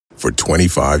For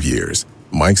 25 years,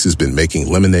 Mike's has been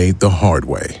making lemonade the hard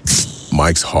way.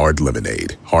 Mike's Hard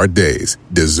Lemonade. Hard days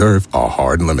deserve a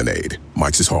hard lemonade.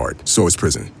 Mike's is hard, so is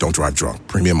prison. Don't drive drunk.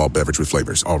 Premium malt beverage with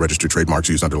flavors. All registered trademarks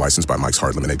used under license by Mike's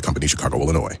Hard Lemonade Company, Chicago,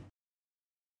 Illinois.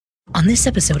 On this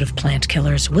episode of Plant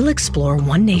Killers, we'll explore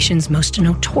one nation's most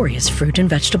notorious fruit and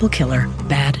vegetable killer,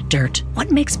 bad dirt.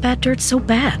 What makes bad dirt so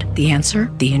bad? The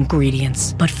answer? The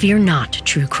ingredients. But fear not,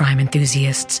 true crime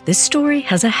enthusiasts. This story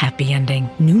has a happy ending.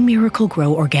 New Miracle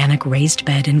Grow organic raised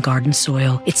bed and garden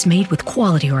soil. It's made with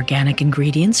quality organic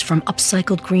ingredients from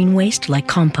upcycled green waste like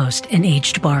compost and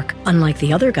aged bark. Unlike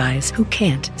the other guys who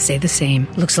can't say the same.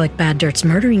 Looks like bad dirt's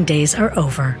murdering days are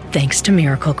over, thanks to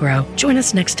Miracle Grow. Join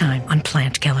us next time on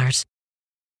Plant Killers.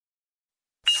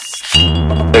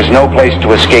 There's no place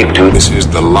to escape to. This is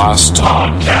the last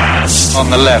podcast. On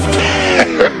the left.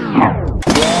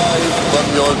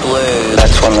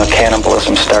 That's when the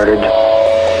cannibalism started.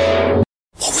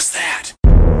 What was that?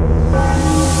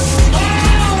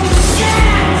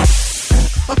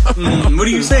 What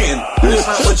are you saying? There's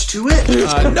not much to it?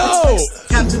 No!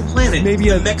 Captain Planet. Maybe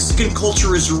the Mexican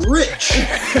culture is rich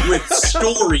with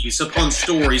stories upon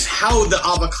stories. How the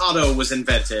avocado was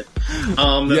invented.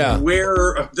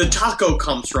 Where the taco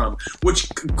comes from. Which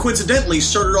coincidentally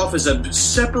started off as a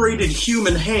separated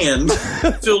human hand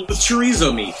filled with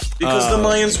chorizo meat. Because the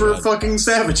Mayans were fucking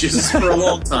savages for a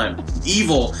long time.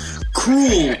 Evil,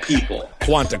 cruel people.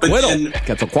 Quantiquidal.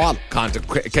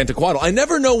 Quantiquidal. I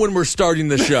never know when we're starting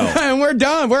the show. And we're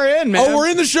done. We're in, man. Oh, we're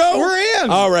in the show? We're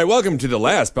in. All right, welcome to the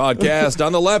last podcast.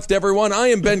 On the left, everyone, I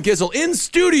am Ben Kissel. In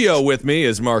studio with me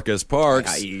is Marcus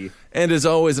Parks. Hi. And as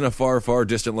always, in a far, far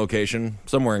distant location,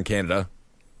 somewhere in Canada,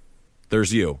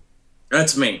 there's you.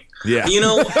 That's me. Yeah. You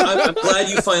know, I'm glad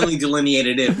you finally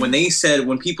delineated it. When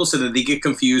people said that they get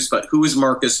confused about who is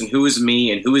Marcus and who is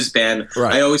me and who is Ben,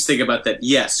 right. I always think about that.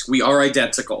 Yes, we are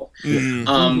identical.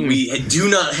 We do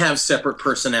not have separate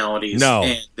personalities. No.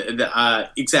 And,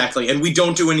 exactly. And we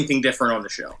don't do anything different on the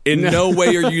show. In no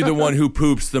way are you the one who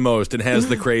poops the most and has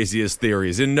the craziest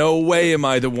theories. In no way am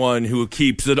I the one who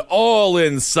keeps it all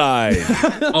inside.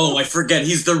 Oh, I forget.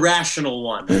 He's the rational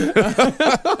one.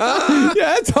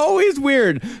 Yeah, it's always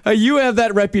weird. You have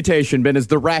that reputation, Ben, as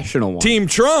the rational one. Team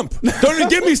Trump. Don't even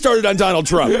get me started on Donald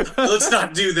Trump. Let's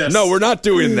not do this. No, we're not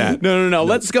doing that. No.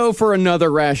 Let's go for another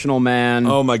rational man.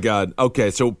 Oh, my God. Okay,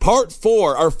 so part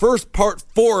 4, our first part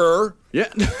 4er. Yeah.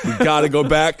 We got to go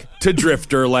back to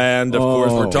Drifterland. Of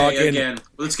course, we're talking. Okay, again,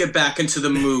 let's get back into the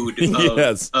mood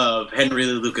Yes. of Henry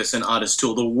Lee Lucas and Otis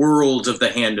Toole, the world of the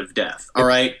Hand of Death. All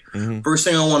right? Mm-hmm. First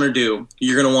thing I want to do,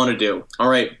 you're going to want to do, all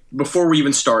right, before we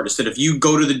even start, is that if you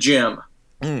go to the gym,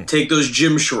 take those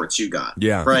gym shorts you got.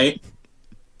 Yeah. Right?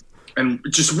 And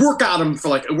just work out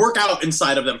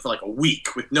inside of them for like a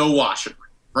week with no washing,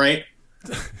 right?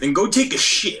 Then go take a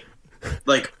shit.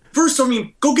 Like, first,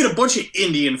 go get a bunch of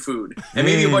Indian food and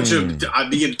maybe a bunch of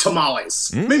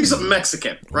tamales, maybe something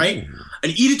Mexican, right?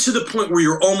 And eat it to the point where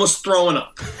you're almost throwing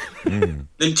up. Then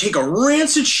take a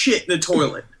rancid shit in the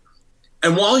toilet.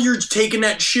 And while you're taking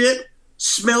that shit,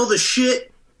 smell the shit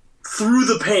through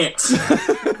the pants.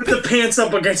 Put the pants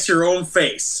up against your own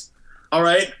face. All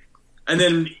right? And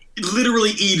then literally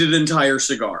eat an entire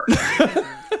cigar.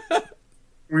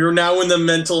 We are now in the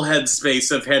mental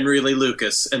headspace of Henry Lee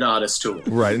Lucas and Otis Toole.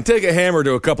 Right, and take a hammer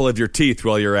to a couple of your teeth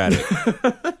while you're at it.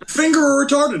 Finger a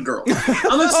retarded girl.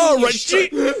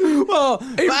 Well,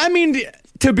 I mean,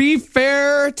 to be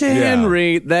fair to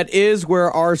Henry, that is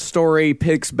where our story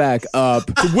picks back up.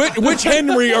 Which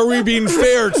Henry are we being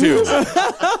fair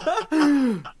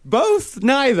to? Both,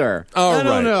 neither. I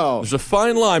don't know. There's a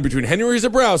fine line between Henry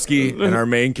Zabrowski and our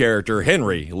main character,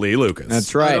 Henry Lee Lucas.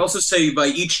 That's right. I'd also say by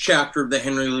each chapter of the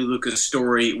Henry Lee Lucas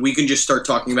story, we can just start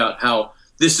talking about how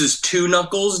this is 2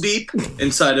 knuckles deep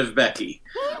inside of Becky.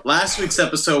 Last week's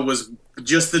episode was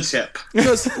just the tip.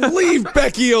 Just leave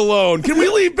Becky alone. Can we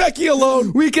leave Becky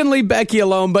alone? We can leave Becky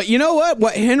alone, but you know what?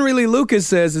 What Henry Lee Lucas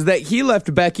says is that he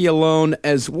left Becky alone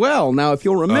as well. Now, if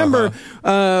you'll remember,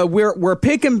 we're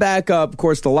picking back up. Of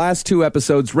course, the last 2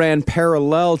 episodes ran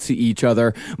parallel to each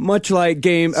other, much like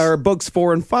books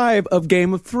 4 and 5 of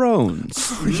Game of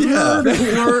Thrones. Yeah, I'm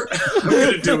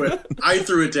gonna do it. I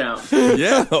threw it down.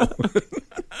 Yeah.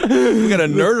 We got a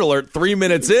nerd alert 3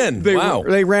 minutes in. Wow.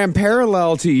 They ran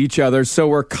parallel to each other, so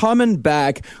we're coming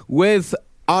back with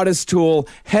Otis Toole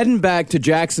heading back to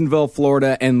Jacksonville,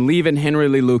 Florida, and leaving Henry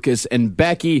Lee Lucas and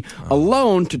Becky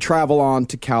alone to travel on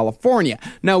to California.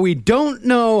 Now, we don't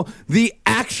know the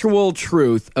actual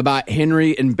truth about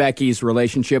Henry and Becky's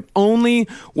relationship, only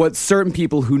what certain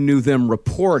people who knew them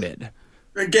reported.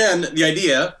 Again, the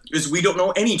idea is we don't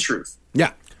know any truth.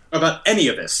 Yeah. About any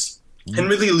of this.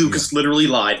 Henry Lee Lucas literally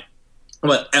lied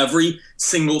about every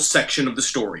single section of the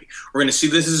story. We're going to see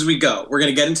this as we go. We're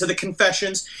going to get into the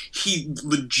confessions. He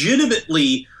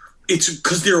legitimately, it's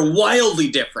because they're wildly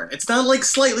different. It's not like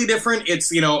slightly different.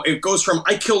 It's, it goes from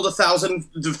I killed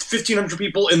 1,500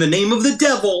 people in the name of the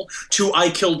devil to I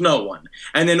killed no one.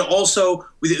 And then also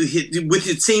with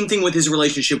the same thing with his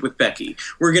relationship with Becky.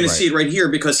 We're going to see it right here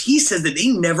because he says that they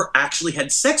never actually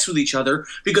had sex with each other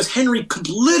because Henry could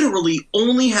literally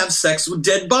only have sex with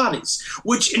dead bodies,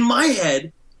 which in my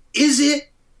head,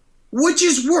 which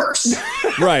is worse?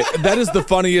 Right. That is the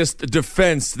funniest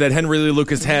defense that Henry Lee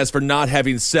Lucas has for not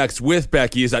having sex with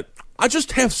Becky is that I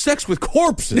just have sex with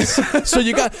corpses. So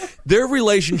you got their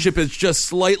relationship is just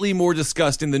slightly more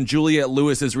disgusting than Juliette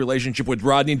Lewis's relationship with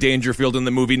Rodney Dangerfield in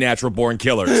the movie Natural Born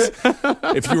Killers.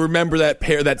 If you remember that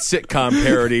sitcom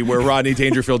parody where Rodney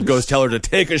Dangerfield goes tell her to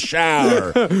take a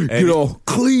shower. Get all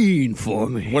clean for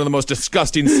me. One of the most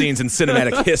disgusting scenes in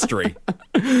cinematic history.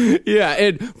 Yeah,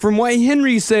 and from what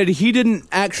Henry said, he didn't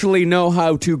actually know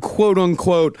how to quote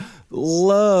unquote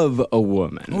love a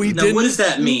woman. Now, what does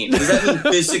that mean? Does that mean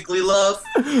physically love?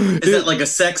 Is that like a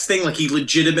sex thing? Like he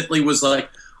legitimately was like,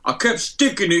 I kept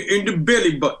sticking it in the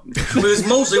belly button. But it's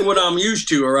mostly what I'm used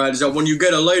to, all right, is that when you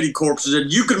get a lady corpse, is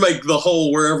that you can make the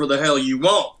hole wherever the hell you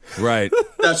want. Right.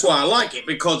 That's why I like it,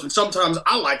 because sometimes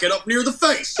I like it up near the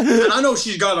face. And I know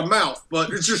she's got a mouth,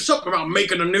 but it's just something about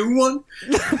making a new one.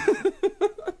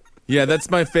 Yeah, that's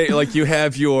my favorite. Like you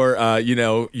have your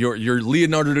Leonardo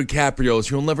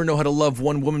DiCaprio's. You'll never know how to love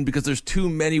one woman because there's too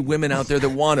many women out there that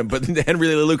want him. But Henry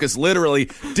Lee Lucas literally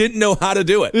didn't know how to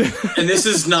do it. And this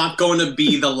is not going to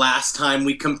be the last time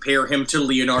we compare him to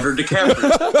Leonardo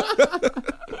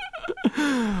DiCaprio.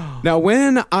 Now,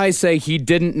 when I say he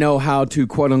didn't know how to,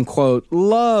 quote-unquote,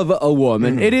 love a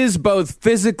woman, it is both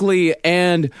physically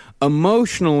and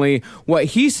emotionally. What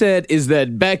he said is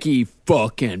that Becky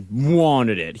fucking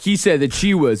wanted it. He said that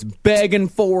she was begging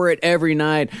for it every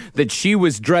night, that she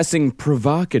was dressing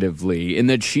provocatively, and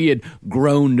that she had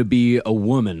grown to be a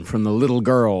woman from the little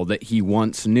girl that he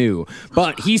once knew.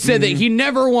 But he said that he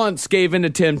never once gave in to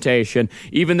temptation,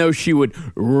 even though she would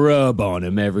rub on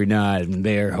him every night in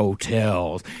their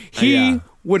hotels. He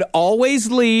would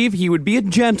always leave. He would be a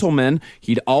gentleman.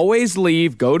 He'd always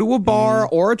leave, go to a bar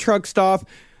or a truck stop,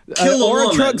 kill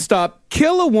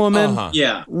a woman,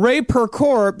 rape her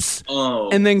corpse,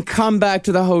 and then come back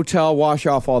to the hotel, wash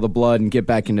off all the blood, and get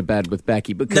back into bed with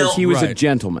Becky because he was a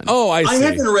gentleman. Oh, I see. I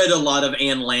haven't read a lot of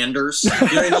Ann Landers. You know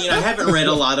what I mean? I haven't read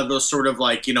a lot of those sort of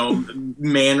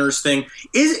manners thing.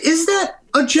 Is that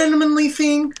a gentlemanly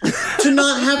thing to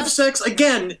not have sex?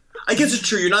 Again, I guess it's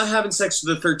true. You're not having sex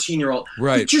with a 13-year-old.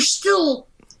 Right. But you're still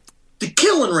the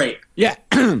kill and rape. Yeah.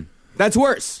 That's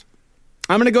worse.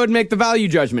 I'm going to go ahead and make the value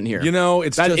judgment here.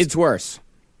 It's worse.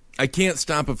 I can't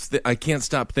stop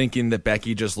thinking that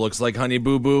Becky just looks like Honey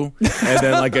Boo Boo, and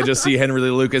then I just see Henry Lee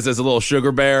Lucas as a little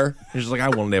sugar bear. He's just like, I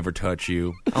will never touch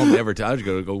you. I'll never touch. I'm just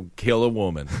gonna go kill a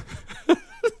woman.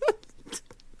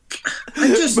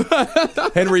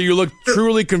 Henry, you look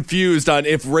truly confused on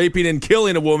if raping and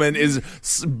killing a woman is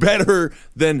better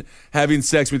than having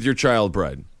sex with your child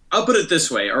bride. I'll put it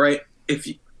this way, all right?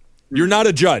 You're not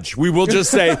a judge. We will just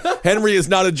say Henry is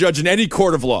not a judge in any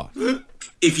court of law.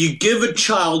 If you give a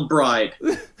child bride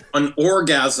an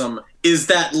orgasm, is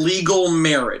that legal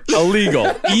marriage?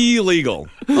 Illegal. Illegal.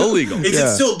 Is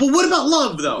it still? But what about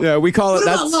love, though? Yeah, we call it.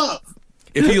 What about love?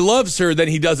 If he loves her, then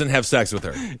he doesn't have sex with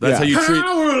her. That's how you treat.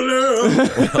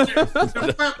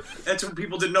 That's what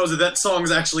people didn't know, is that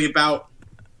song's actually about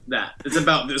that. It's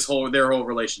about their whole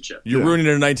relationship. You're ruining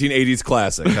a 1980s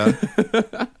classic,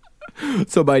 huh?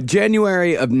 So by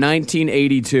January of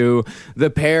 1982, the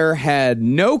pair had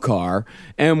no car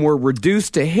and were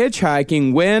reduced to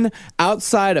hitchhiking when,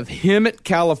 outside of Hemet,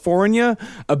 California,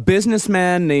 a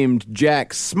businessman named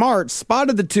Jack Smart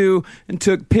spotted the two and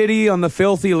took pity on the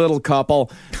filthy little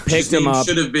couple, picked him up.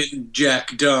 Should have been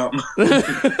Jack Dumb.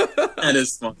 That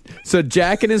is fun. So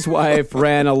Jack and his wife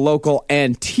ran a local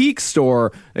antique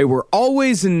store. They were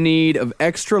always in need of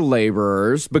extra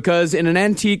laborers because in an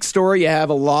antique store, you have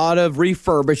a lot of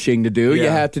refurbishing to do. Yeah. You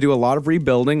have to do a lot of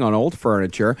rebuilding on old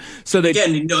furniture. So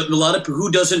again, a lot of who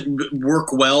doesn't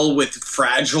work well with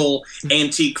fragile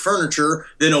antique furniture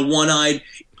than a one-eyed,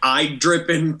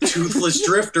 eye-dripping, toothless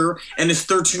drifter and his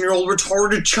 13-year-old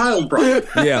retarded child bride.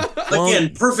 Yeah.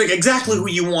 Again, perfect. Exactly who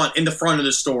you want in the front of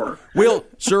the store. Well,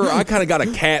 sir, I kind of got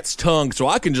a cat's tongue, so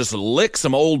I can just lick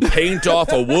some old paint off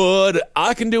of wood.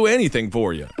 I can do anything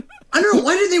for you. I don't know.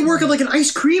 Why did they work at like an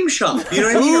ice cream shop? You know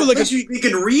what I mean? Ooh, like they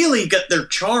can really get their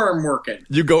charm working.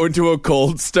 You go into a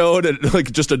Cold Stone and like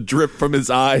just a drip from his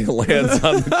eye lands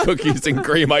on the cookies and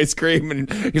cream ice cream, and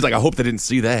he's like, I hope they didn't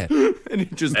see that. And he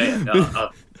just. And,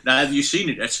 now have you seen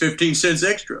it? That's 15 cents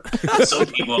extra. Some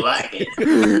people like it.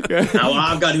 Now what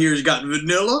I've got here has got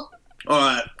vanilla,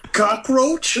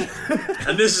 cockroach,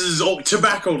 and this is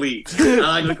tobacco leaves.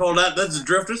 I like to call that's a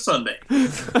drifter Sunday.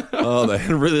 Oh, the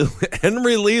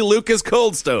Henry Lee Lucas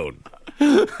Cold Stone.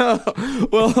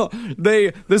 Well,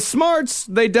 the Smarts,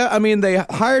 they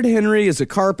hired Henry as a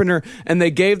carpenter, and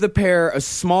they gave the pair a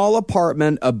small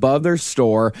apartment above their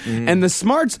store. And the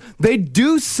Smarts, they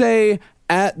do say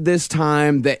at this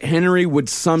time that Henry would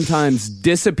sometimes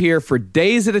disappear for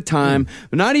days at a time.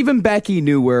 Not even Becky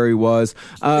knew where he was.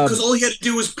 Because all he had to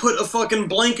do was put a fucking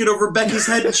blanket over Becky's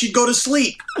head and she'd go to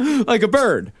sleep. Like a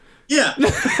bird. Yeah.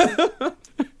 But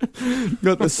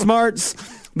the Smarts,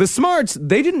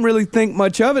 they didn't really think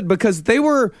much of it because they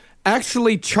were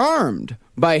actually charmed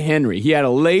by Henry. He had a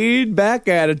laid-back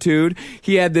attitude.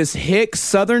 He had this hick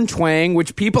southern twang,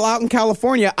 which people out in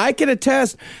California, I can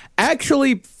attest,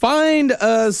 actually find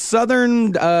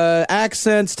southern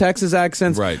accents, Texas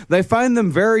accents. Right. They find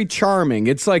them very charming.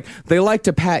 It's like they like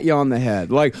to pat you on the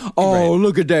head. Like, oh,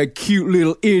 look at that cute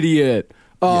little idiot.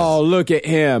 Oh, look at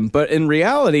him. But in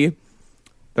reality,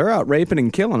 they're out raping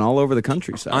and killing all over the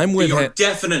countryside. I'm with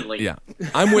definitely. Yeah,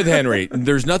 I'm with Henry.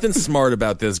 There's nothing smart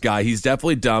about this guy. He's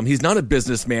definitely dumb. He's not a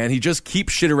businessman. He just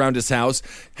keeps shit around his house.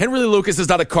 Henry Lee Lucas is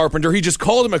not a carpenter. He just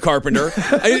called him a carpenter.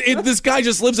 This guy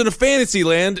just lives in a fantasy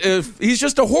land. He's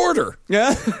just a hoarder.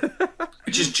 Yeah.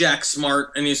 It's just Jack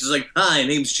Smart, and he's just like, hi,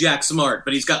 name's Jack Smart,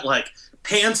 but he's got like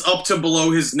pants up to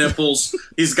below his nipples.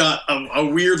 He's got a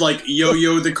weird, like,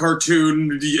 Yo-Yo the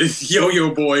cartoon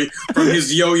Yo-Yo boy from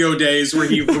his yo-yo days where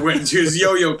he went to his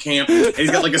yo-yo camp, and he's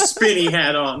got, like, a spinny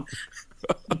hat on.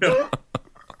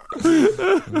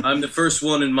 I'm the first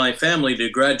one in my family to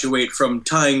graduate from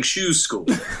tying shoes school.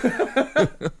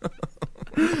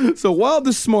 So while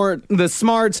the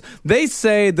Smarts, they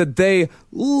say that they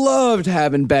loved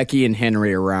having Becky and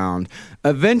Henry around.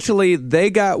 Eventually,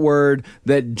 they got word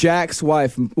that Jack's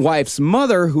wife's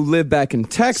mother, who lived back in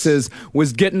Texas,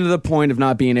 was getting to the point of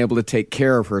not being able to take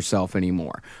care of herself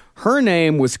anymore. Her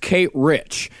name was Kate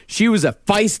Rich. She was a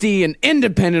feisty and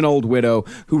independent old widow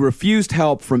who refused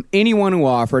help from anyone who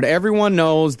offered. Everyone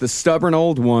knows the stubborn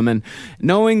old woman.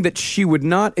 Knowing that she would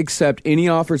not accept any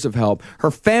offers of help, her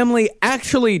family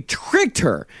actually tricked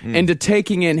her into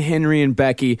taking in Henry and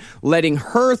Becky, letting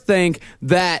her think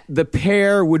that the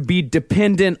pair would be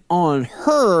dependent on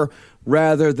her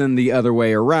rather than the other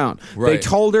way around. Right. They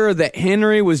told her that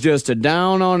Henry was just a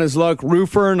down-on-his-luck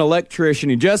roofer and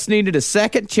electrician. He just needed a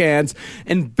second chance.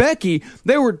 And Becky,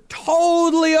 they were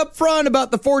totally upfront about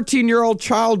the 14-year-old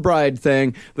child bride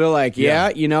thing. They're like, he's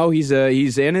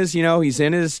in his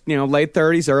late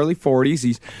 30s, early 40s.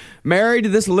 He's married to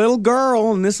this little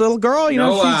girl, and this little girl, she's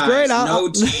great. No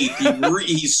teeth.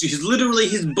 He's literally,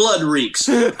 his blood reeks.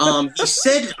 He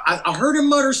said, I heard him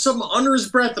mutter something under his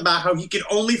breath about how he could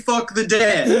only fuck the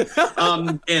dead.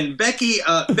 And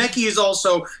Becky is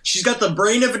also, she's got the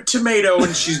brain of a tomato,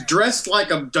 and she's dressed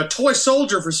like a toy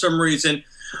soldier for some reason.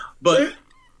 But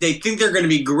they think they're going to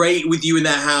be great with you in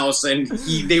that house, and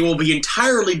they will be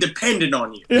entirely dependent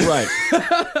on you. Right.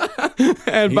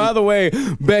 And by the way,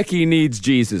 Becky needs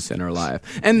Jesus in her life.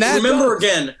 And that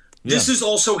this is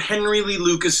also Henry Lee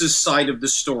Lucas's side of the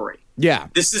story. Yeah.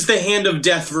 This is the hand of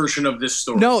death version of this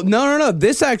story. No.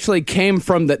 This actually came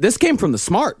from the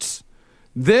Smarts.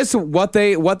 What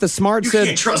the Smarts said. You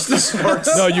can't trust the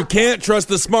Smarts. No, you can't trust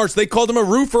the Smarts. They called him a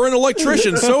roofer and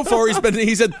electrician. So far,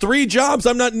 he's had 3 jobs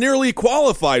I'm not nearly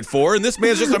qualified for, and this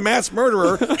man's just a mass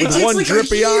murderer with one drippy eye. It takes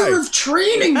like a year of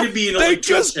training to be an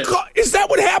electrician. Is that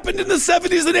what happened in the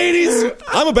 70s and 80s?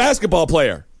 I'm a basketball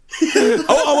player.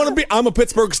 I'm a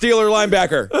Pittsburgh Steeler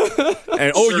linebacker.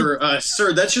 And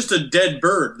sir, that's just a dead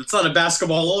bird. It's not a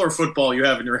basketball or football you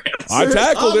have in your hands. I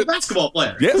tackled it. I'm a basketball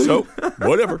player. Yeah, so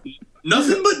whatever.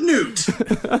 Nothing but newt.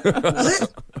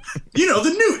 What?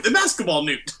 The newt, the basketball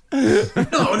newt.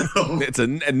 No. It's a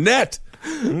net.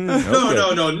 Okay.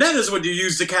 No. Net is what you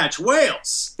use to catch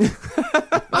whales.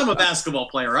 I'm a basketball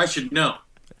player. I should know.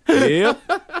 Yep.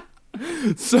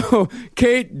 So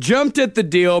Kate jumped at the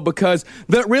deal because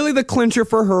the clincher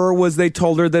for her was they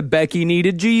told her that Becky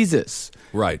needed Jesus.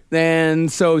 Right. And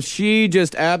so she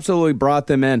just absolutely brought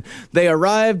them in. They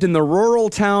arrived in the rural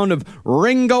town of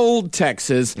Ringgold,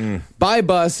 Texas, by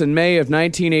bus in May of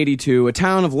 1982, a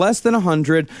town of less than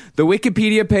 100. The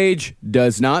Wikipedia page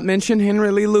does not mention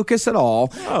Henry Lee Lucas at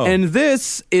all. Oh. And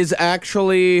this is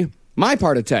actually my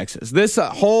part of Texas. This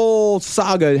whole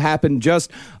saga happened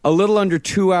just a little under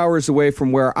 2 hours away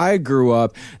from where I grew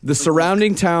up. The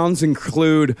surrounding towns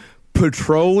include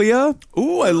Petrolia.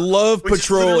 Ooh, I love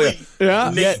Petrolia.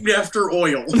 Yeah. Named after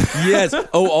oil. Yes.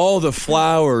 Oh, all the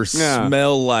flowers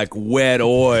smell like wet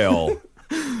oil.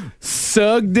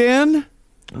 Sugden.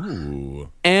 Ooh.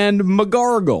 And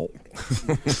McGargle.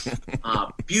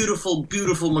 Beautiful,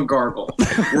 beautiful McGargle,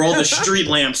 where all the street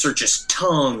lamps are just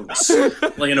tongues,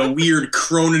 like in a weird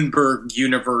Cronenberg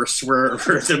universe where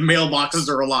the mailboxes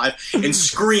are alive and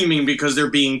screaming because they're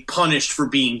being punished for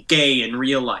being gay in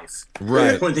real life.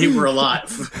 Right. When they were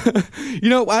alive.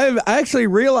 I actually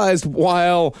realized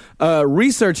while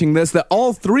researching this that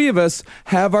all three of us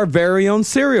have our very own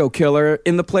serial killer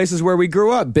in the places where we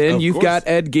grew up. Ben, you've got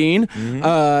Ed Gein,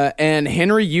 and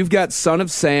Henry, you've got Son of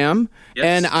Sam,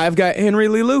 and I've got Henry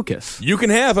Lee Lucas. You can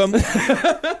have him.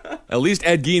 At least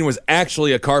Ed Gein was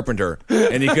actually a carpenter,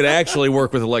 and he could actually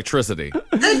work with electricity.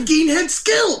 Ed Gein had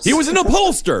skills. He was an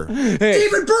upholster.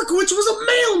 David Berkowitz was a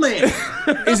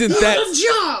mailman. Isn't He that had a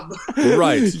job.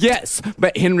 right? Yes,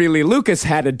 but Henry Lee Lucas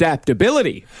had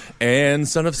adaptability. And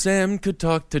Son of Sam could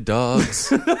talk to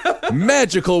dogs.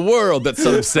 Magical world that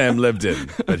Son of Sam lived in.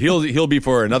 But he'll be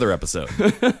for another episode.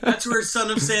 That's where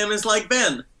Son of Sam is like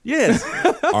Ben. Yes.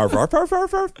 Arf, arf, arf,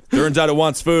 arf, arf. Turns out it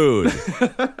wants food.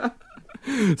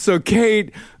 So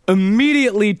Kate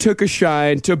immediately took a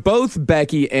shine to both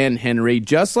Becky and Henry,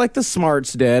 just like the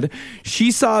Smarts did.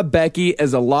 She saw Becky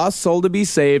as a lost soul to be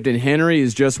saved, and Henry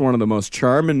is just one of the most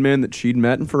charming men that she'd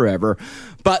met in forever.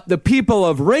 But the people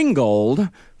of Ringgold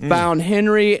found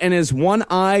Henry and his one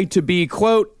eye to be,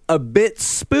 quote, a bit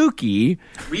spooky.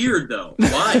 Weird, though.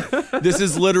 Why? This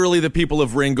is literally the people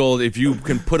of Ringgold. If you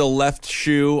can put a left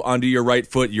shoe onto your right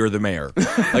foot, you're the mayor.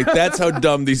 Like, that's how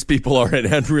dumb these people are, and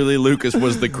Henry Lee Lucas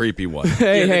was the creepy one.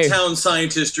 The town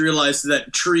scientist realized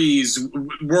that trees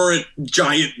weren't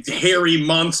giant, hairy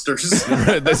monsters.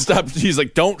 They stopped. He's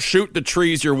like, don't shoot the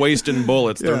trees, you're wasting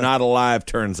bullets. They're not alive,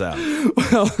 turns out.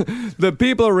 Well, the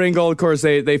people of Ringgold, of course,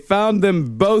 they found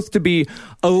them both to be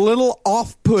a little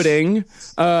off-putting,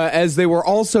 as they were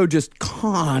also just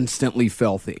constantly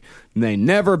filthy. They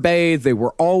never bathed. They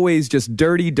were always just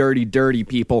dirty, dirty, dirty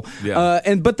people.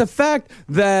 Yeah. But the fact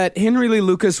that Henry Lee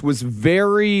Lucas was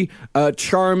very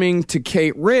charming to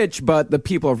Kate Rich, but the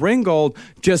people of Ringgold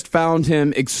just found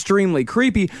him extremely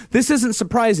creepy, this isn't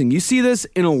surprising. You see this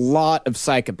in a lot of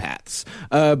psychopaths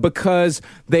because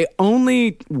they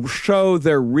only show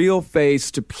their real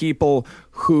face to people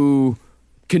who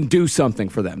can do something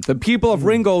for them. The people of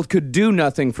Ringgold could do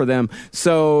nothing for them.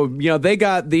 So, they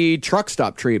got the truck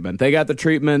stop treatment. They got the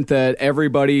treatment that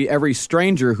every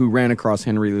stranger who ran across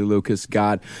Henry Lee Lucas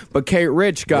got. But Kate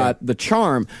Rich got the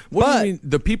charm. What do you mean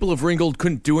the people of Ringgold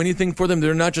couldn't do anything for them?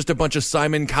 They're not just a bunch of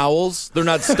Simon Cowells. They're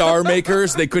not star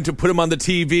makers. They couldn't put them on the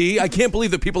TV. I can't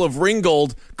believe the people of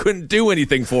Ringgold couldn't do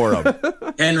anything for them.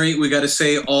 Henry, we got to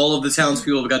say all of the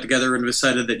townspeople got together and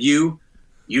decided that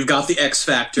You've got the X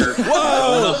Factor. Whoa!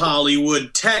 Going to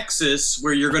Hollywood, Texas,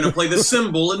 where you're going to play the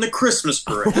cymbal in the Christmas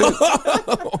parade.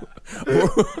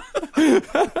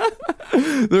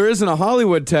 There isn't a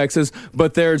Hollywood, Texas,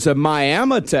 but there's a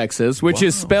Miami, Texas, which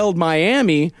is spelled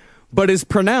Miami, but is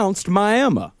pronounced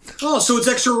Miami. Oh, so it's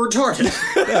extra retarded.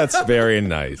 That's very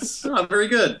nice. Oh, very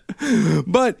good.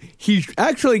 But he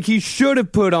should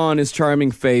have put on his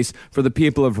charming face for the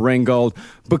people of Ringgold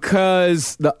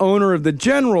because the owner of the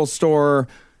general store,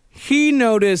 he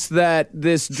noticed that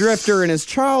this drifter and his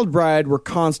child bride were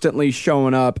constantly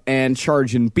showing up and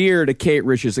charging beer to Kate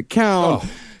Rich's account.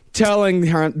 Telling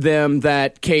them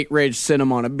that Kate Rich sent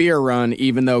him on a beer run,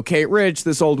 even though Kate Rich,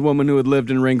 this old woman who had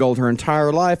lived in Ringgold her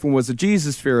entire life and was a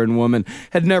Jesus-fearing woman,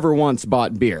 had never once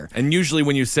bought beer. And usually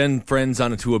when you send friends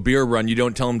onto a beer run, you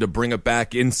don't tell them to bring it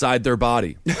back inside their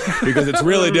body because it's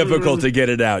really difficult to get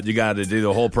it out. You got to do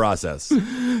the whole process.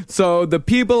 So the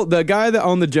guy that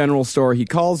owned the general store, he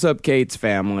calls up Kate's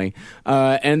family,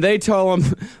 and they tell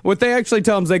him, what they actually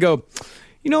tell him is they go,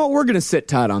 you know what, we're going to sit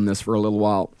tight on this for a little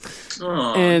while.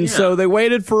 So they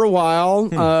waited for a while,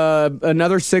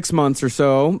 another 6 months or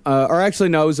so, or actually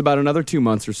no, it was about another 2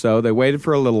 months or so. They waited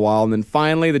for a little while, and then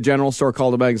finally the general store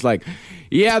called him back and was like,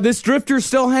 yeah, this drifter's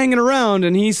still hanging around,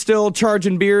 and he's still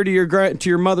charging beer to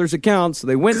your mother's account. So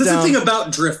they went down. That's the thing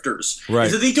about drifters,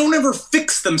 is that they don't ever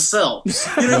fix themselves.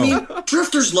 You know what I mean?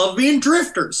 Drifters love being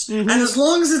drifters. Mm-hmm. And as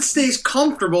long as it stays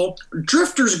comfortable,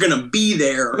 drifters are going to be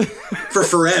there for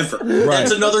forever.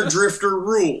 That's another drifter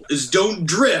rule, is don't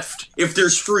drift if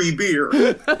there's free beer.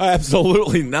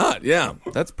 Absolutely not. Yeah,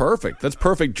 that's perfect. That's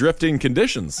perfect drifting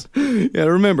conditions. Yeah,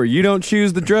 remember, you don't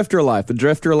choose the drifter life. The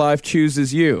drifter life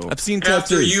chooses you. I've seen tattoos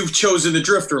after you've chosen the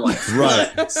drifter life.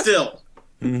 Right. But still.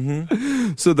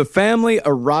 So the family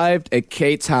arrived at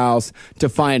Kate's house to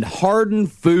find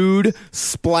hardened food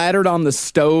splattered on the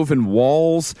stove and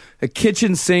walls, a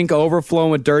kitchen sink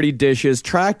overflowing with dirty dishes,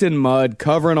 tracked in mud,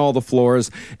 covering all the floors,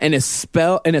 and a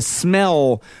smell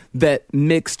that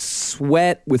mixed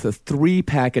sweat with a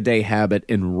 3-pack-a-day habit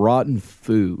and rotten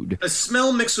food. A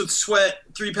smell mixed with sweat,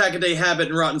 3-pack-a-day habit,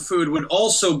 and rotten food would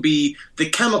also be the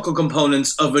chemical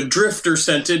components of a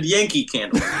drifter-scented Yankee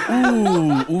candle.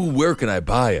 Ooh, where can I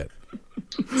buy it?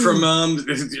 From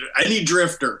any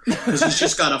drifter, because he's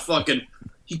just got a fucking...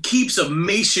 He keeps a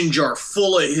mason jar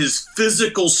full of his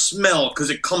physical smell because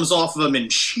it comes off of him in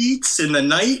sheets in the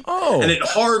night, and it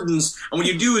hardens. And what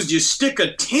you do is you stick a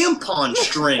tampon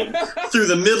string through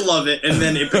the middle of it, and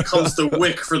then it becomes the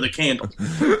wick for the candle.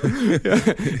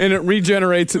 And it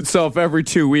regenerates itself every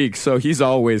 2 weeks, so he's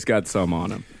always got some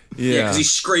on him. Yeah, because he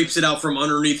scrapes it out from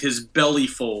underneath his belly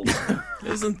fold.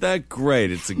 Isn't that great?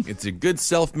 It's a good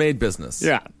self-made business.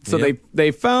 Yeah. So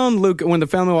they found Luke when the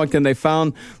family walked in. They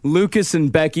found Lucas and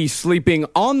Becky sleeping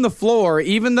on the floor,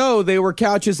 even though they were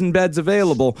couches and beds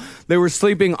available. They were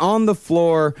sleeping on the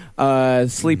floor,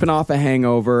 sleeping off a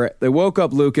hangover. They woke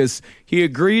up Lucas. He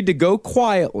agreed to go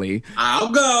quietly. I'll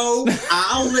go.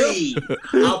 I'll leave.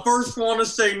 I first want to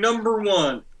say, number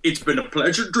one, it's been a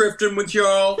pleasure drifting with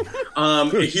y'all.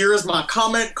 Here is my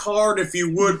comment card. If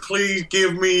you would, please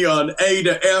give me an A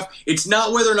to F. It's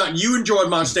not whether or not you enjoyed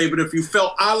my stay, but if you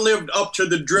felt I lived up to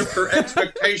the drifter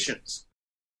expectations.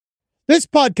 This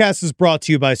podcast is brought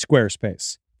to you by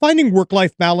Squarespace. Finding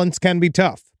work-life balance can be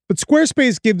tough, but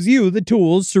Squarespace gives you the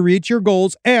tools to reach your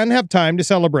goals and have time to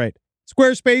celebrate.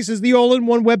 Squarespace is the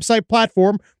all-in-one website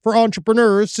platform for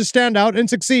entrepreneurs to stand out and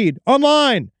succeed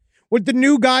online. With the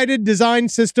new guided design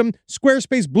system,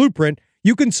 Squarespace Blueprint,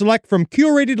 you can select from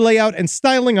curated layout and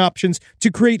styling options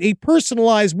to create a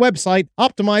personalized website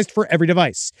optimized for every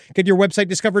device. Get your website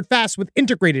discovered fast with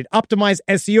integrated, optimized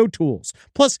SEO tools.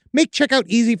 Plus, make checkout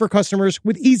easy for customers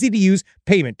with easy-to-use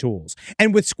payment tools.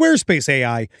 And with Squarespace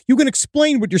AI, you can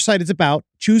explain what your site is about,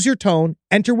 choose your tone,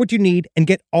 enter what you need, and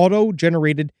get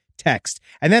auto-generated text,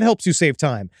 and that helps you save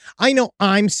time. I know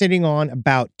I'm sitting on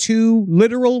about 2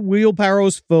 literal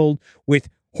wheelbarrows filled with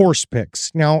horse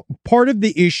pics. Now, part of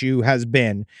the issue has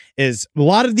been is a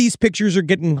lot of these pictures are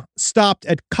getting stopped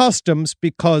at customs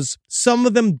because some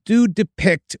of them do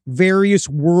depict various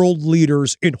world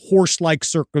leaders in horse-like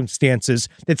circumstances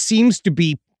that seems to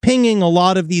be pinging a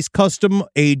lot of these custom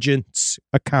agents'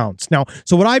 accounts. Now,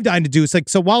 so what I've done to do is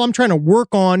so while I'm trying to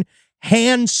work on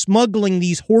hand smuggling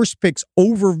these horse pics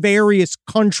over various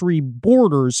country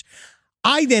borders,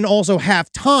 I then also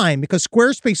have time, because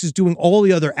Squarespace is doing all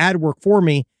the other ad work for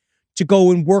me, to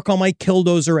go and work on my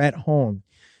Killdozer at home.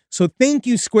 So thank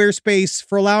you, Squarespace,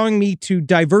 for allowing me to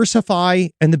diversify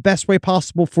in the best way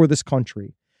possible for this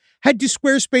country. Head to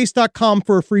squarespace.com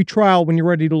for a free trial when you're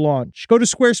ready to launch. Go to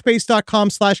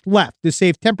squarespace.com/left to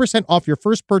save 10% off your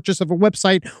first purchase of a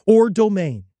website or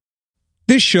domain.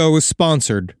 This show is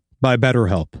sponsored by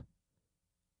BetterHelp.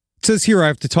 It says here I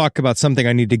have to talk about something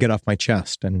I need to get off my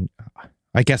chest, and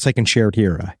I guess I can share it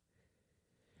here.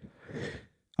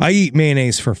 I eat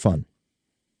mayonnaise for fun.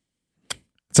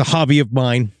 It's a hobby of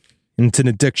mine, and it's an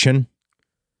addiction.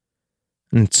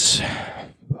 And it's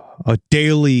a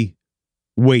daily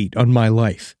weight on my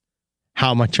life.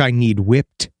 How much I need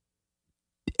whipped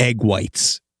egg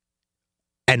whites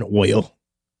and oil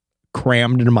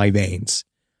crammed into my veins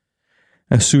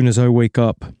as soon as I wake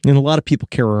up. And a lot of people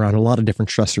carry around a lot of different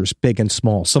stressors, big and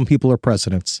small. Some people are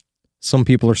presidents. Some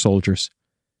people are soldiers.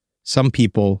 Some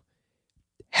people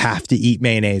have to eat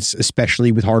mayonnaise,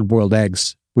 especially with hard-boiled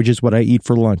eggs, which is what I eat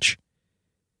for lunch.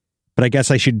 But I guess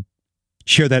I should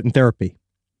share that in therapy,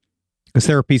 because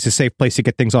therapy is a safe place to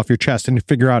get things off your chest and to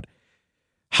figure out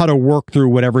how to work through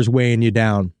whatever's weighing you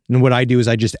down. And what I do is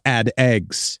I just add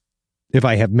eggs if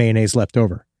I have mayonnaise left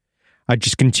over. I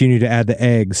just continue to add the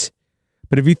eggs.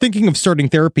 But if you're thinking of starting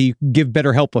therapy, give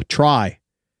BetterHelp a try.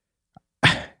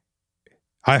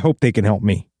 I hope they can help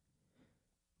me.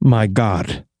 My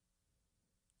God.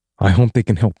 I hope they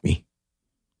can help me.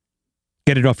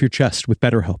 Get it off your chest with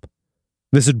BetterHelp.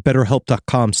 Visit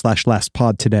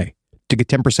BetterHelp.com/lastpod today to get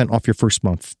 10% off your first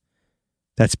month.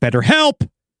 That's BetterHelp.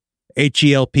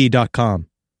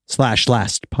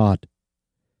 HELP.com/lastpod.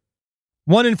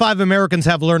 1 in 5 Americans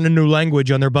have learned a new language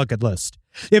on their bucket list.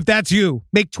 If that's you,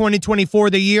 make 2024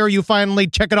 the year you finally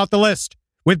check it off the list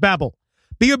with Babbel.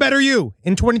 Be a better you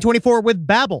in 2024 with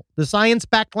Babbel, the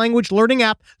science-backed language learning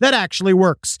app that actually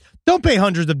works. Don't pay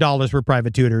hundreds of dollars for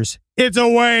private tutors. It's a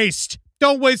waste.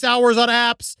 Don't waste hours on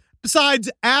apps.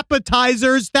 Besides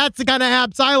appetizers, that's the kind of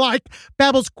apps I like.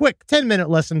 Babbel's quick 10-minute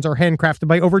lessons are handcrafted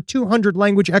by over 200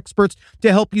 language experts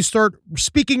to help you start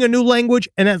speaking a new language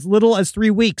in as little as 3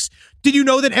 weeks. Did you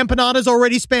know that empanada is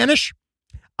already Spanish?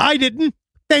 I didn't.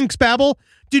 Thanks, Babbel.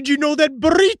 Did you know that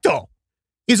burrito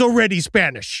is already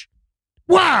Spanish?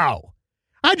 Wow!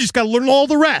 I just got to learn all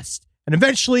the rest. And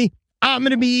eventually, I'm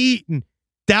going to be eating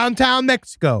downtown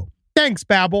Mexico. Thanks,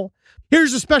 Babbel.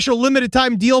 Here's a special limited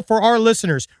time deal for our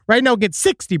listeners. Right now, get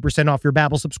 60% off your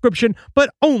Babbel subscription,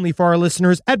 but only for our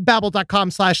listeners at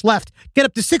Babbel.com/left. Get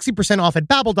up to 60% off at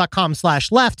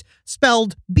Babbel.com/left,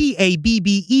 spelled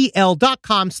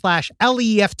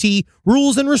BABBEL.com/LEFT.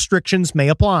 Rules and restrictions may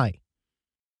apply.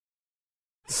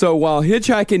 So while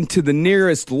hitchhiking to the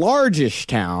nearest largest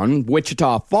town,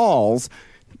 Wichita Falls,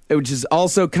 which is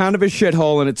also kind of a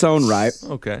shithole in its own right.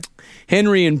 Okay.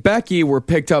 Henry and Becky were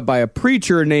picked up by a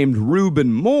preacher named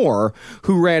Reuben Moore,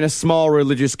 who ran a small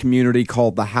religious community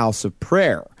called the House of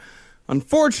Prayer.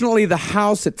 Unfortunately, the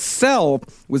house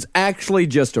itself was actually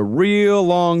just a real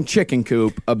long chicken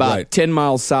coop about 10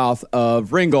 miles south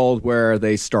of Ringgold, where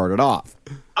they started off.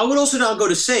 I would also now go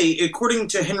to say, according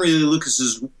to Henry Lee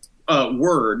Lucas's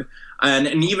word, and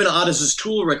even Otis's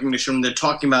tool recognition when they're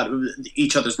talking about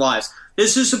each other's lives,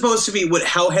 this is supposed to be what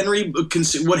Henry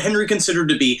considered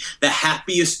to be the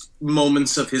happiest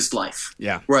moments of his life.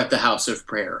 Yeah. Were at the House of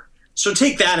Prayer. So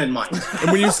take that in mind.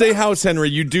 And when you say house, Henry,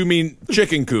 you do mean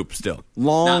chicken coop still.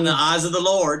 Not in the eyes of the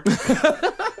Lord.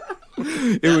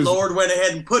 Lord went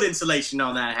ahead and put insulation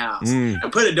on that house, and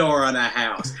put a door on that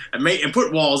house, and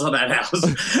put walls on that house,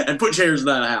 and put chairs in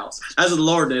that house. That's what the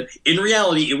Lord did. In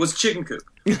reality, it was a chicken coop.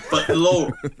 But the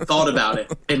Lord thought about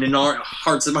it, and in our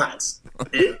hearts and minds,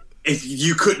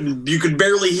 you could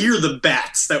barely hear the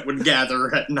bats that would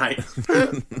gather at night.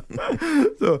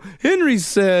 So Henry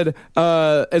said,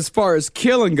 as far as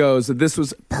killing goes, that this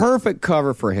was perfect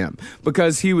cover for him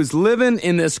because he was living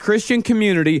in this Christian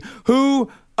community who,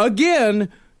 again,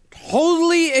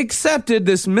 totally accepted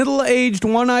this middle-aged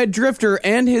one-eyed drifter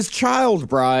and his child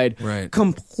bride,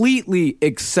 completely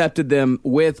accepted them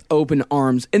with open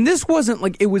arms. And this wasn't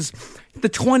like it was the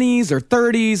 20s or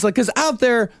 30s, like, because out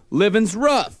there, living's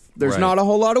rough. There's not a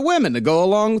whole lot of women to go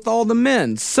along with all the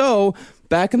men. So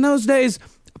back in those days,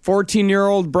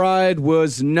 14-year-old bride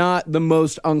was not the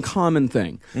most uncommon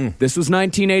thing. This was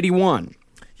 1981.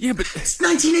 Yeah, but it's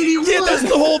 1981. Yeah, that's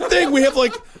the whole thing. We have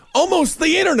like almost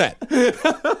the internet.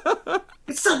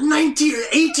 It's not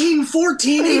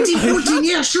 1814.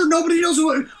 Yeah, sure. Nobody knows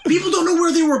people don't know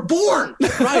where they were born.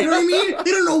 Right. You know what I mean?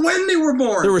 They don't know when they were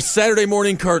born. There were Saturday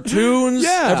morning cartoons.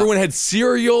 Yeah. Everyone had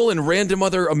cereal and random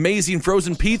other amazing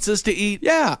frozen pizzas to eat.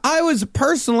 Yeah. I was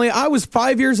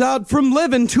 5 years out from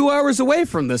living 2 hours away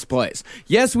from this place.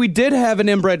 Yes, we did have an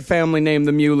inbred family named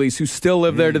the Muleys who still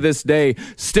live there to this day,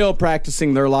 still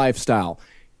practicing their lifestyle.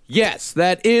 Yes,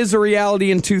 that is a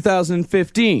reality in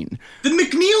 2015. The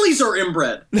McNeelys are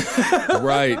inbred.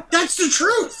 Right. That's the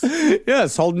truth.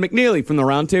 Yes, Holden McNeely from the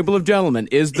Round Table of Gentlemen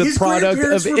is the product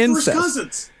of incest. First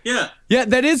cousins. Yeah. Yeah,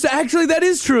 that is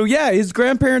true. Yeah, his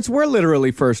grandparents were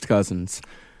literally first cousins.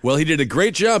 Well, he did a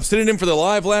great job sitting in for the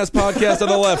live last podcast on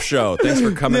the Left Show. Thanks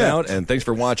for coming out, and thanks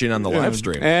for watching on the live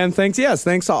stream. And thanks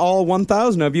to all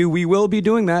 1,000 of you. We will be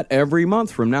doing that every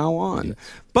month from now on. Yes.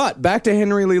 But back to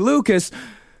Henry Lee Lucas.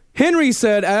 Henry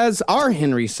said,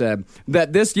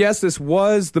 that this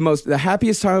was the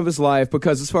happiest time of his life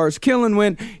because as far as killing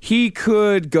went, he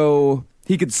could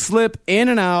slip in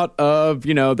and out of,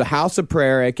 the House of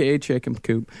Prayer, aka Chicken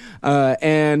Coop,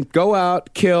 and go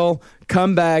out, kill,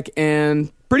 come back,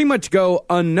 and pretty much go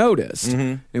unnoticed.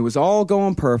 Mm-hmm. It was all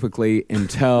going perfectly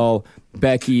until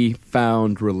Becky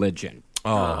found religion.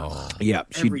 Oh. Yeah.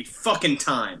 Every fucking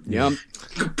time. Yep.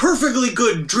 Perfectly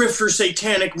good drifter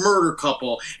satanic murder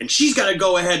couple, and she's got to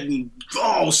go ahead and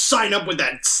sign up with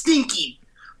that stinky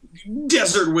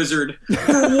desert wizard.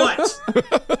 For what?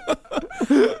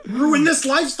 Ruin this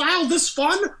lifestyle, this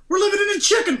fun? We're living in a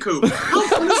chicken coop. How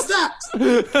fun is that?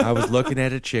 I was looking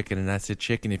at a chicken, and I said,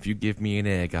 chicken, if you give me an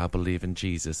egg, I'll believe in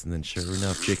Jesus. And then sure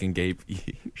enough, chicken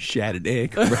shat an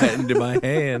egg right into my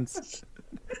hands.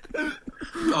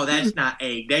 Oh, that's not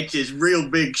egg. That's just real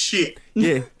big shit.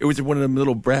 Yeah, it was one of them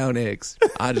little brown eggs.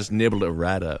 I just nibbled it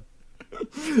right up.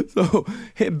 So,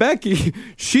 Becky,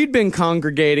 she'd been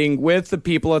congregating with the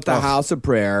people at the House of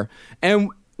Prayer and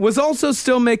was also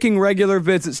still making regular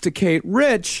visits to Kate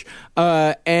Rich,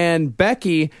 and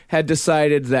Becky had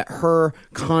decided that her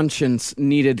conscience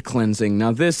needed cleansing.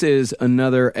 Now, this is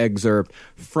another excerpt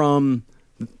from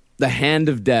The Hand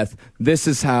of Death. This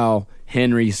is how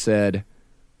Henry said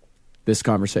this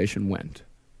conversation went.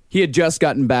 He had just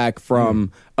gotten back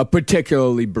from a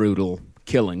particularly brutal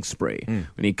killing spree.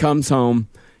 When he comes home,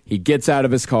 he gets out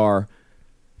of his car.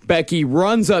 Becky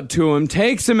runs up to him,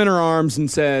 takes him in her arms, and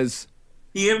says,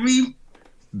 "You hear me?"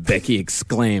 Becky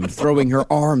exclaimed, throwing her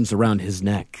arms around his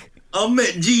neck. "I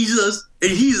met Jesus,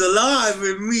 and he's alive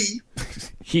in me."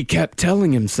 He kept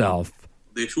telling himself,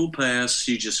 "This will pass.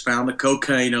 She just found the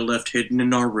cocaine I left hidden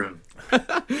in our room."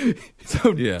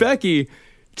 So Becky,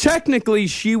 technically,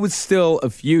 she was still a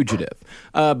fugitive.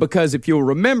 Because if you'll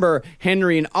remember,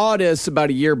 Henry and Otis, about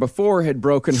a year before, had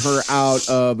broken her out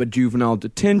of a juvenile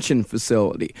detention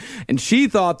facility. And she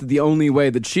thought that the only way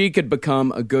that she could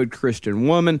become a good Christian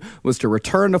woman was to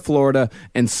return to Florida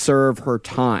and serve her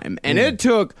time. And it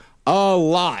took a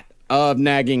lot of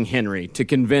nagging Henry to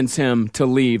convince him to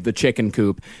leave the chicken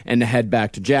coop and to head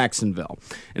back to Jacksonville.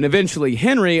 And eventually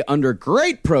Henry, under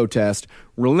great protest,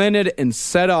 relented and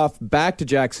set off back to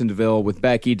Jacksonville with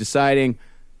Becky, deciding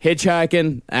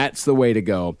hitchhiking, that's the way to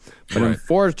go. But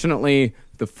unfortunately,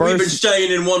 We've been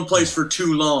staying in one place for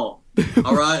too long.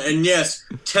 All right? And yes,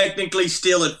 technically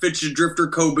still it fits the drifter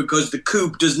code because the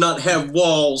coop does not have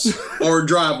walls or a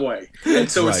driveway.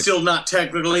 And so it's still not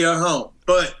technically a home.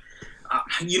 But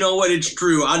you know what? It's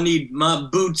true. My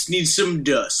boots need some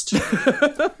dust.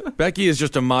 Becky is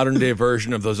just a modern day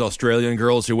version of those Australian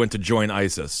girls who went to join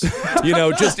ISIS. You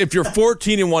know, just if you're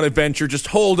 14 and want adventure, just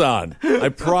hold on. I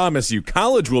promise you,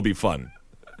 college will be fun.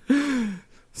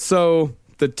 So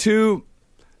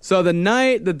the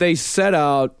night that they set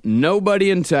out,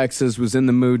 nobody in Texas was in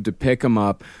the mood to pick them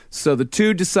up. So the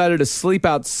two decided to sleep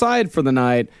outside for the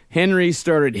night. Henry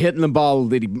started hitting the bottle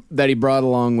that he brought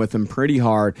along with him pretty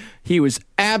hard. He was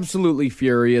absolutely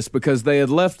furious because they had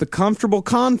left the comfortable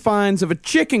confines of a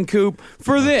chicken coop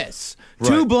for this.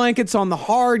 Two blankets on the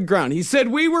hard ground. He said,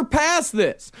 we were past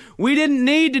this. We didn't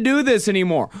need to do this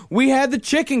anymore. We had the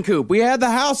chicken coop. We had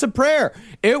the house of prayer.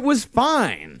 It was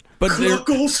fine. But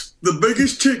Knuckles, the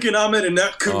biggest chicken I met in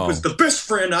that coop was the best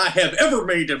friend I have ever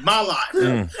made in my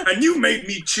life. And you made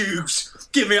me choose.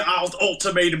 Give me an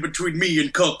ultimatum between me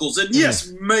and Cuckles. And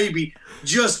yes, maybe,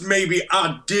 just maybe,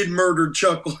 I did murder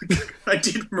Chuckle. I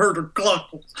did murder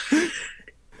Cluckles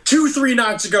 2-3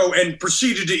 nights ago and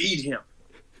proceeded to eat him.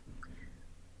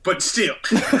 But still,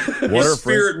 his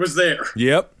spirit was there.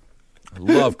 Yep. I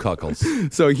love Cuckles.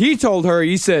 So he told her,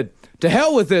 he said, to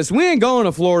hell with this. We ain't going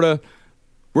to Florida.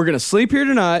 We're going to sleep here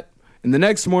tonight, and the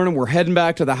next morning we're heading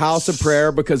back to the house of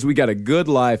prayer because we got a good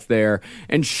life there.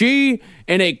 And she,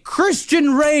 in a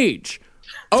Christian rage,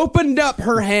 opened up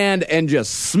her hand and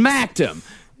just smacked him.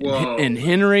 And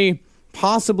Henry,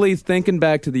 possibly thinking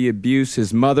back to the abuse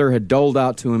his mother had doled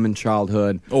out to him in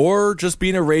childhood. Or just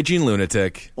being a raging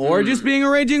lunatic. One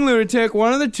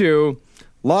of the two,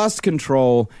 lost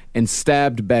control and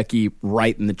stabbed Becky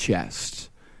right in the chest.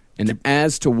 And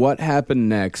as to what happened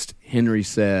next, Henry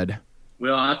said,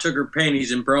 "Well, I took her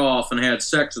panties and bra off and had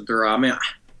sex with her. I mean,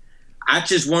 I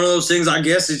just one of those things, I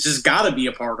guess it's just got to be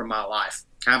a part of my life.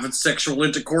 Having sexual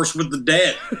intercourse with the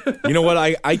dead." You know what?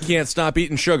 I can't stop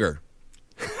eating sugar.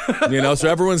 You know, so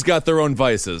everyone's got their own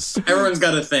vices. Everyone's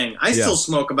got a thing. I still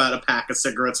smoke about a pack of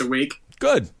cigarettes a week.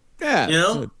 Good. Yeah. You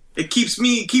know? Good. It keeps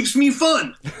me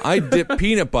fun. I dip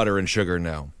peanut butter in sugar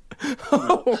now.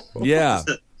 Yeah.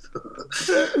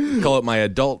 Call it my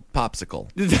adult popsicle.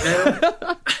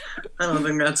 I don't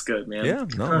think that's good, man. Yeah,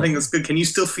 no. I don't think that's good. Can you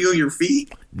still feel your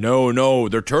feet? No,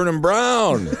 they're turning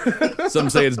brown. Some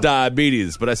say it's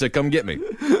diabetes, but I said, come get me.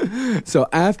 So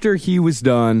after he was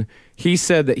done, he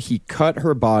said that he cut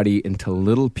her body into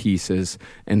little pieces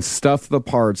and stuffed the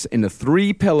parts into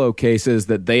 3 pillowcases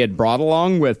that they had brought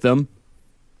along with them.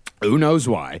 Who knows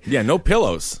why? Yeah, no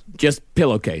pillows. Just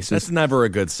pillowcases. That's never a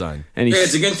good sign. And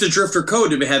it's against the drifter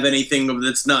code to have anything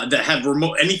that's not that have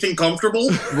remote anything comfortable.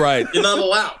 Right. You're not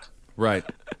allowed. Right.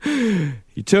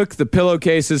 He took the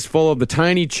pillowcases full of the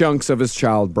tiny chunks of his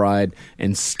child bride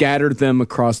and scattered them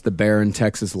across the barren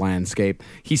Texas landscape.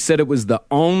 He said it was the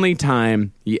only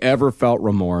time he ever felt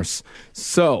remorse.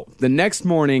 So, the next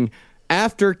morning,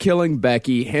 after killing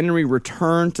Becky, Henry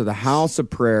returned to the house of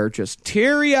prayer, just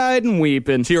teary-eyed and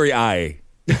weeping. Teary-eye.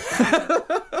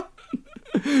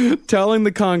 Telling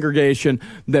the congregation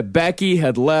that Becky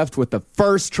had left with the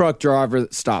first truck driver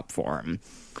that stopped for him.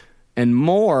 And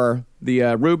Moore,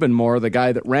 Reuben Moore, the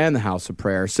guy that ran the house of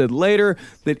prayer, said later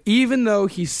that even though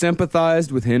he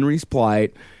sympathized with Henry's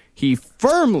plight, he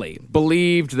firmly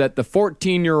believed that the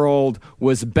 14-year-old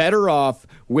was better off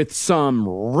with some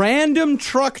random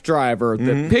truck driver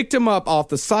that picked him up off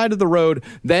the side of the road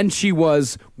than she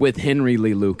was with Henry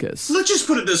Lee Lucas. Let's just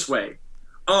put it this way.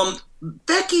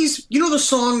 Becky's, you know the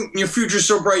song, Your Future's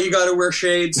So Bright You Gotta Wear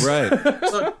Shades? Right.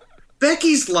 So,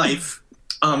 Becky's life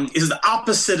is the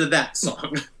opposite of that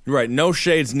song. Right, no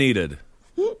shades needed.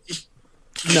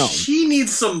 No. She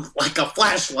needs some, like a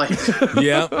flashlight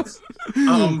Yeah.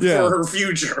 for her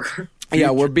future.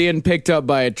 Yeah, we're being picked up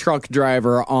by a truck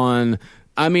driver and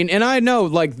I know,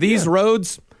 like, these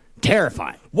roads,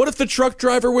 terrifying. What if the truck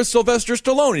driver was Sylvester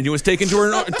Stallone and he was taking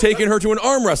her to an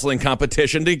arm wrestling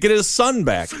competition to get his son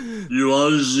back? You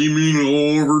want to see me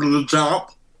go over to the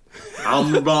top?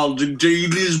 I'm about to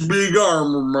take this big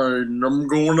arm of mine and I'm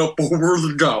going up over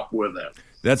the top with it.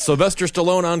 That's Sylvester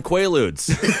Stallone on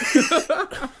Quaaludes.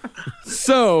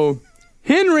 So,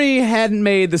 Henry hadn't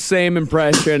made the same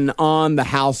impression on the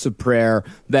House of Prayer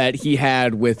that he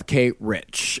had with Kate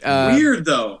Rich. Weird,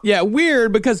 though. Yeah,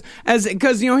 weird, because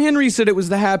Henry said it was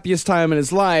the happiest time in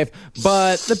his life,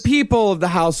 but the people of the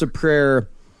House of Prayer,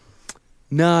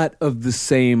 not of the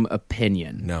same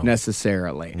opinion,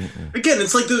 necessarily. Again,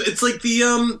 it's like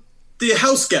the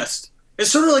house guest. It's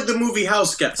sort of like the movie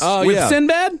House Guest. Oh, With yeah.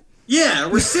 Sinbad? Yeah,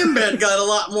 where Sinbad got a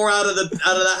lot more out of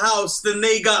the house than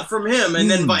they got from him,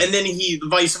 and then he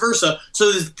vice versa.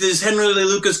 So does Henry Lee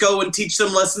Lucas go and teach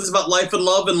them lessons about life and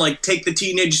love, and like take the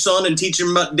teenage son and teach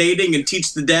him about dating, and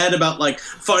teach the dad about like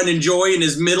finding joy in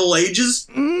his middle ages?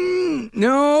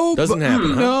 No. Doesn't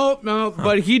happen, huh? No.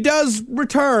 But he does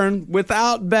return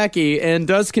without Becky and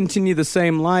does continue the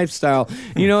same lifestyle.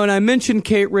 And I mentioned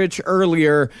Kate Rich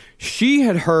earlier. She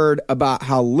had heard about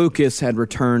how Lucas had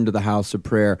returned to the House of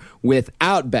Prayer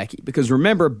without Becky. Because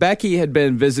remember, Becky had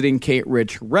been visiting Kate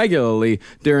Rich regularly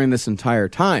during this entire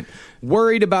time.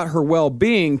 Worried about her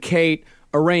well-being, Kate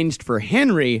arranged for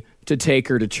Henry to take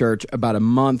her to church about a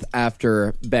month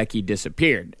after Becky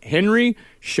disappeared. Henry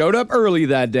showed up early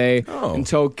that day and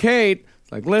told Kate,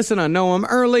 like, listen, I know I'm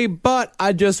early, but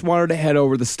I just wanted to head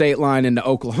over the state line into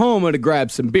Oklahoma to grab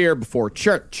some beer before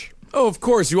church. Oh, of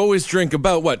course. You always drink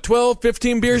about, 12,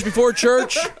 15 beers before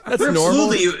church? That's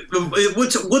normal.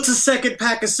 Absolutely. What's a second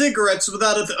pack of cigarettes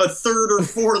without a third or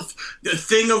fourth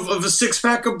thing of a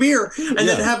six-pack of beer and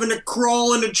then having to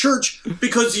crawl into church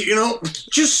because,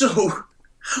 just so...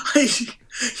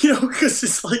 because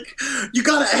it's like, you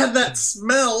gotta add that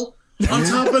smell on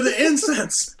top of the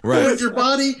incense with your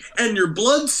body and your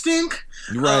blood stink,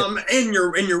 and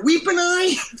your weeping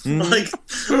eye. Like,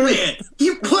 man,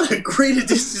 what a great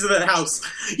addition to that house.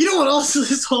 You know what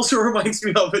this also reminds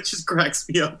me of, it just cracks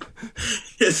me up,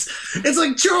 it's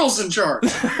like Charles in Charge.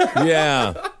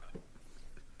 Yeah.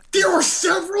 There were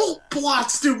several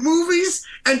plots to movies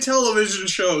and television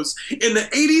shows in the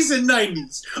 80s and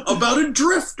 90s about a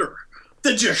drifter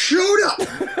that just showed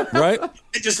up. Right?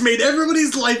 It just made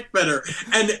everybody's life better.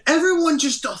 And everyone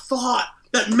just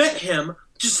that met him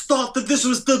just thought that this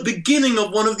was the beginning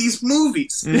of one of these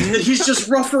movies. That he's just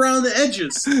rough around the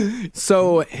edges.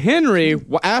 So Henry,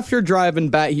 after driving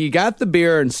back, he got the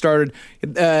beer and started,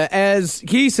 as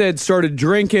he said, started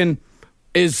drinking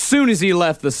as soon as he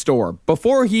left the store,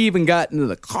 before he even got into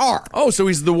the car. Oh, so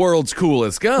he's the world's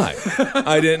coolest guy.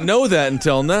 I didn't know that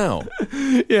until now.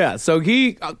 Yeah, so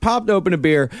he popped open a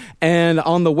beer, and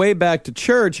on the way back to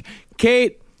church,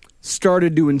 Kate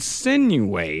started to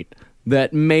insinuate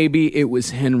that maybe it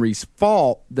was Henry's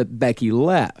fault that Becky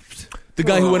left. The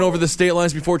guy who went over the state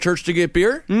lines before church to get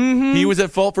beer? Mm-hmm. He was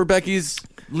at fault for Becky's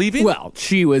leaving? Well,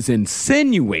 she was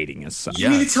insinuating as such. You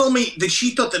mean to tell me that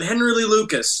she thought that Henry Lee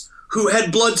Lucas, who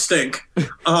had blood stink,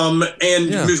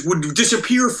 would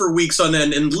disappear for weeks on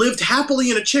end and lived happily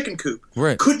in a chicken coop,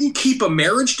 couldn't keep a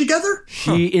marriage together?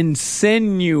 She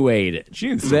insinuated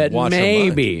that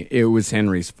maybe it was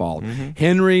Henry's fault. Mm-hmm.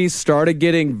 Henry started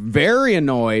getting very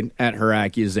annoyed at her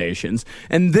accusations,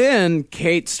 and then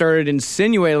Kate started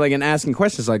insinuating and asking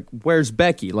questions like, where's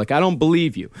Becky? Like, I don't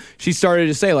believe you. She started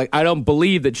to say, like, I don't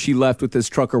believe that she left with this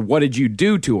trucker. What did you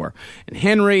do to her? And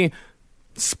Henry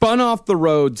spun off the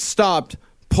road, stopped,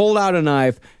 pulled out a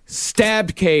knife,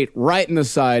 stabbed Kate right in the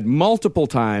side multiple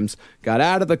times, got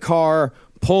out of the car,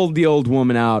 pulled the old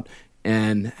woman out,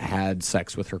 and had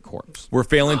sex with her corpse. We're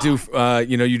failing to,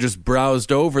 you just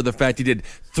browsed over the fact he did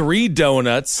 3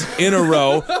 donuts in a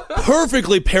row,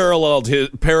 perfectly parallel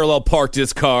parked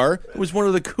his car. It was one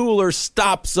of the cooler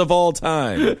stops of all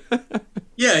time.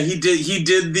 Yeah, he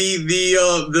did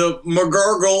the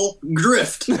McGargle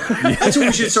drift. That's what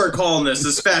we should start calling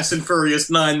this Fast and Furious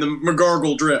 9, the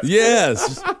McGargle drift.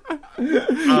 Yes.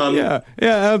 Yeah,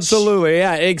 absolutely.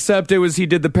 Yeah, except he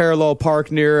did the parallel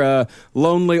park near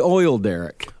Lonely Oil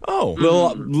Derrick. Oh.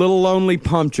 Little lonely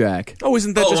pump jack. Oh,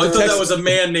 isn't that just I thought that was a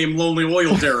man named Lonely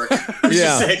Oil Derrick.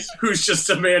 Who's just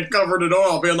a man covered in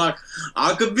oil being like,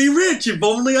 I could be rich if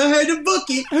only I had a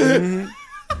bucket. Mm-hmm.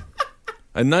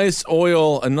 A nice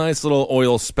little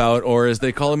oil spout, or as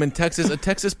they call them in Texas, a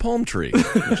Texas palm tree,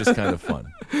 which is kind of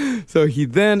fun. So he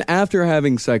then, after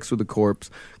having sex with the corpse,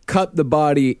 cut the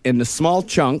body into small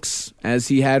chunks, as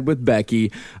he had with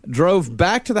Becky, drove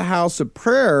back to the house of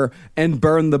prayer, and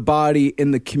burned the body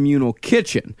in the communal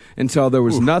kitchen until there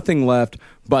was nothing left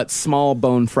but small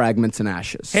bone fragments and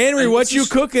ashes. Henry, what you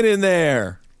cooking in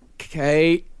there?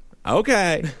 Cake.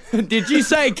 Okay. Did you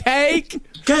say cake?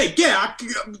 Cake, yeah.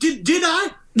 Did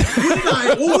I?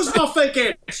 What was my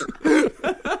fake answer?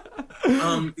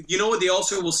 You know what they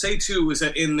also will say, too, is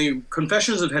that in the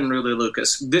Confessions of Henry Lee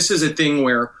Lucas, this is a thing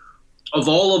where of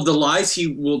all of the lies he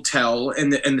will tell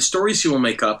and the stories he will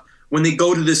make up, when they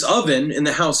go to this oven in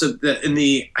the house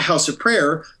of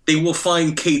prayer, they will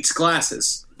find Kate's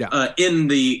glasses in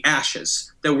the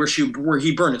ashes where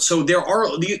he burned it. So there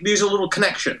are these are little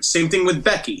connections. Same thing with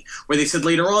Becky, where they said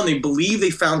later on they believe they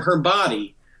found her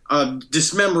body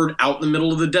dismembered out in the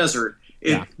middle of the desert.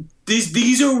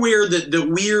 These are where the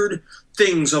weird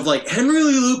things of like Henry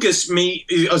Lee Lucas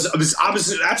was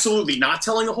obviously absolutely not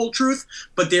telling the whole truth,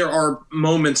 but there are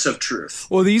moments of truth.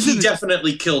 Well, he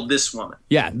definitely killed this woman.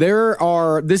 Yeah, these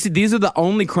are the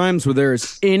only crimes where there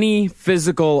is any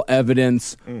physical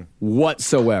evidence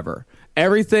whatsoever.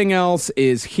 Everything else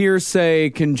is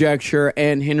hearsay, conjecture,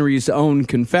 and Henry's own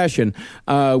confession,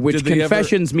 which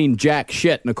confessions mean jack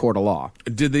shit in a court of law.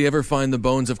 Did they ever find the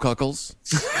bones of Cuckles?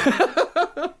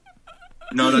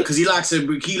 No, because he likes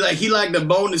it. He liked the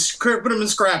bone and put them and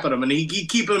scrapping them, and he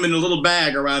keep them in a little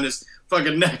bag around his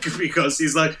fucking neck because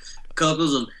he's like,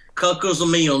 Cuckles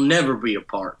and me will never be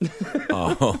apart.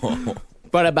 Oh.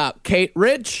 But about Kate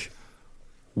Rich,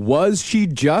 was she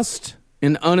just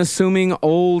an unassuming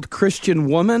old Christian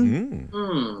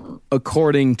woman?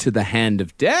 According to the Hand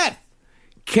of Death,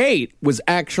 Kate was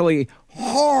actually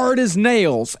hard as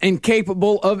nails and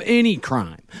capable of any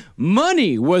crime.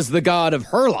 Money was the god of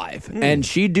her life, and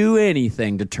she'd do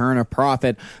anything to turn a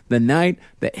profit. The night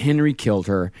that Henry killed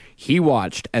her, he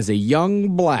watched as a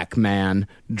young black man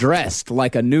dressed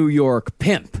like a New York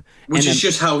pimp. Which is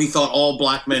just how he thought all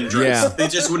black men dressed. Yeah.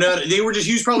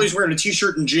 He was probably just wearing a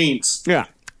t-shirt and jeans. Yeah.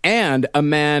 And a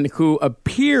man who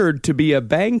appeared to be a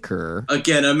banker.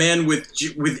 Again, a man with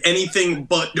anything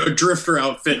but a drifter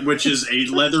outfit, which is a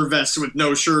leather vest with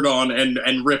no shirt on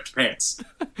and ripped pants.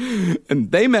 And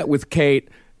they met with Kate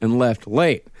and left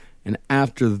late. And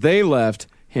after they left,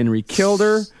 Henry killed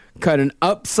her, cut an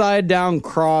upside-down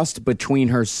cross between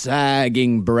her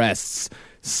sagging breasts,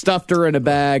 stuffed her in a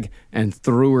bag, and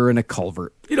threw her in a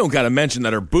culvert. You don't got to mention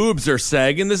that her boobs are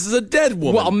sagging. This is a dead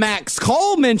woman. Well, Max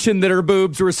Cole mentioned that her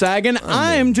boobs were sagging.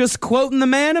 I'm just quoting the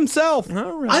man himself.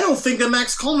 All right. I don't think that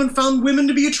Max Coleman found women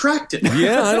to be attractive.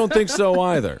 Yeah, I don't think so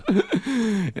either.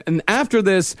 And after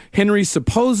this, Henry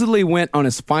supposedly went on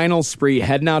his final spree,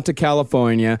 heading out to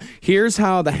California. Here's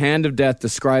how the Hand of Death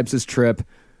describes his trip.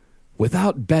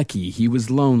 Without Becky, he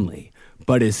was lonely.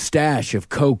 But his stash of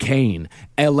cocaine,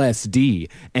 LSD,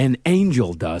 and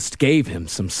angel dust gave him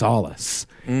some solace.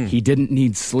 He didn't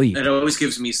need sleep. It always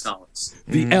gives me solace.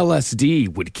 The LSD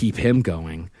would keep him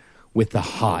going. With the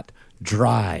hot,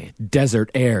 dry, desert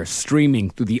air streaming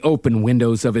through the open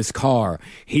windows of his car,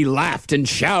 he laughed and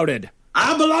shouted,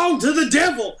 I belong to the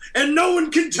devil, and no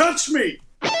one can touch me.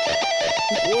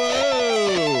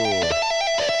 Whoa.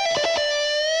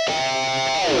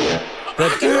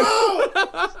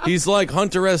 He's like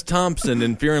Hunter S. Thompson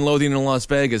in Fear and Loathing in Las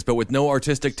Vegas, but with no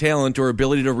artistic talent or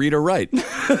ability to read or write.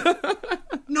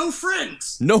 No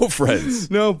friends. No friends.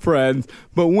 No friends.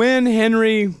 But when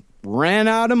Henry ran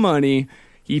out of money,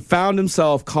 he found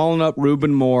himself calling up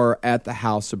Reuben Moore at the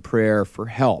House of Prayer for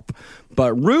help.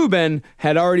 But Reuben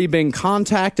had already been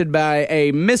contacted by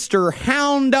a Mr.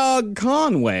 Hound Dog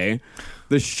Conway,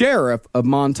 the sheriff of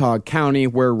Montauk County,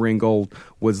 where Ringgold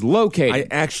was located. I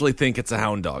actually think it's a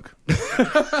hound dog.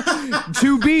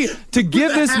 to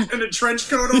give this hat and a trench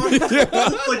coat on, like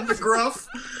McGruff.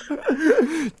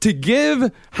 To give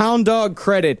Hound Dog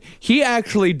credit, he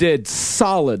actually did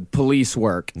solid police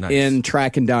work in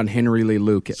tracking down Henry Lee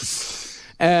Lucas.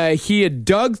 He had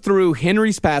dug through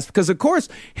Henry's past because, of course,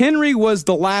 Henry was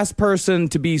the last person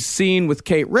to be seen with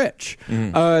Kate Rich.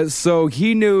 So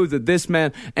he knew that this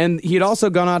man, and he had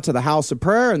also gone out to the House of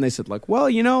Prayer, and they said, like, well,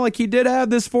 you know, like he did have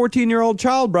this 14-year-old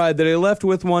child bride that he left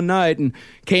with one night and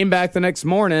came back the next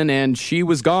morning, and she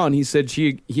was gone. He said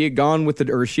she had gone with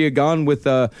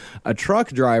a truck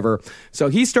driver. So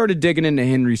he started digging into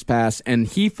Henry's past, and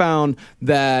he found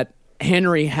that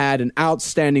Henry had an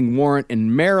outstanding warrant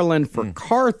in Maryland for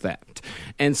car theft.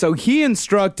 And so he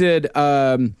instructed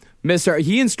Reuben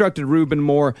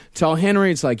Moore, tell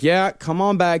Henry, it's like, yeah, come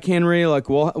on back, Henry, like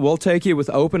we'll take you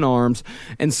with open arms.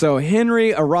 And so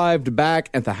Henry arrived back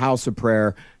at the House of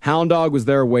Prayer Hound Dog was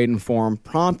there waiting for him,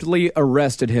 promptly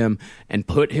arrested him, and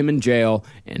put him in jail,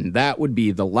 and that would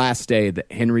be the last day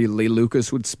that Henry Lee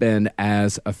Lucas would spend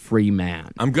as a free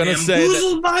man. I'm going to say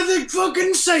bamboozled by the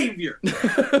fucking savior.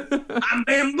 I'm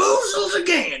bamboozled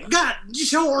again. God,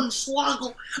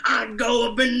 hornswoggle. I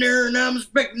go up in there and I'm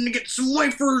expecting to get some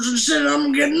wafers and said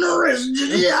I'm getting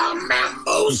arrested. Yeah, I'm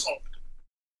bamboozled.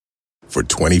 For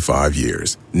 25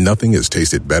 years, nothing has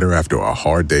tasted better after a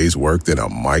hard day's work than a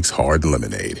Mike's Hard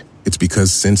Lemonade. It's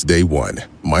because since day one,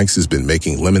 Mike's has been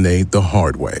making lemonade the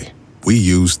hard way. We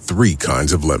use 3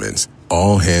 kinds of lemons,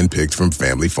 all hand-picked from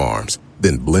family farms,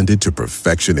 then blended to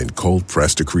perfection and cold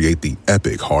pressed to create the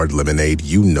epic hard lemonade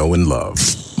you know and love.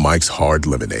 Mike's Hard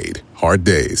Lemonade. Hard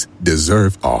days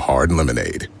deserve a hard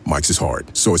lemonade. Mike's is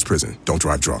hard, so is prison. Don't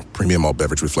drive drunk. Premium malt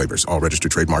beverage with flavors. All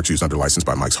registered trademarks used under license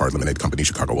by Mike's Hard Lemonade Company,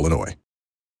 Chicago, Illinois.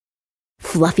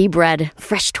 Fluffy bread,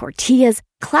 fresh tortillas,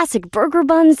 classic burger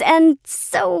buns, and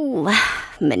so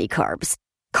many carbs.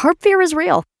 Carb fear is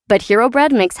real, but Hero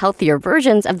Bread makes healthier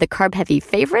versions of the carb-heavy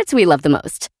favorites we love the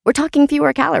most. We're talking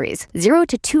fewer calories, 0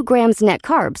 to 2 grams net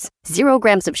carbs, 0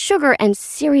 grams of sugar, and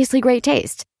seriously great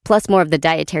taste. Plus more of the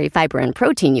dietary fiber and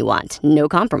protein you want, no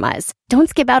compromise. Don't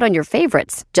skip out on your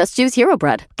favorites. Just use Hero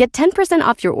Bread. Get 10%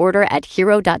 off your order at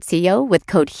hero.co with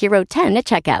code HERO10 at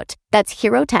checkout. That's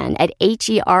HERO10 at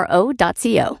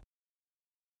HERO.co.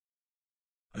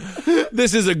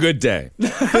 this is a good day.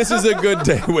 This is a good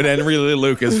day when Henry Lee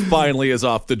Lucas finally is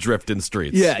off the drifting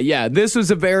streets. Yeah. This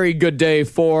was a very good day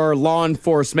for law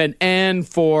enforcement and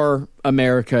for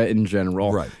America in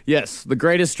general. Right. Yes, the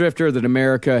greatest drifter that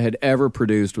America had ever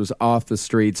produced was off the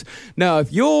streets. Now,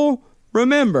 if you'll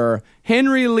remember,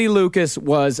 Henry Lee Lucas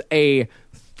was a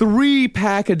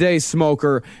 3-pack-a-day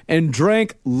smoker and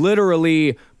drank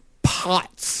literally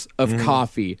pots of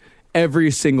coffee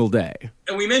every single day.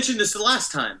 And we mentioned this the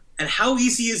last time. And how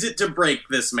easy is it to break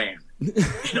this man?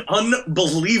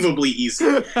 Unbelievably easy.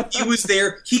 He was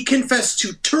there. He confessed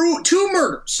to two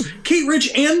murders, Kate Ridge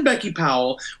and Becky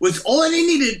Powell, with all they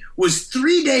needed was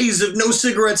 3 days of no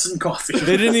cigarettes and coffee.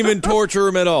 They didn't even torture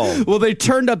him at all. Well, they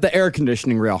turned up the air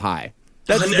conditioning real high.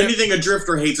 Anything a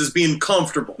drifter hates is being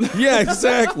comfortable. Yeah,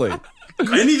 exactly.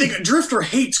 Anything a drifter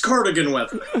hates cardigan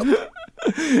weather.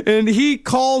 And he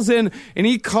calls in, and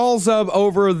he calls up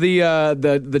over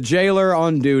the jailer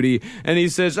on duty, and he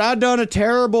says, "I've done a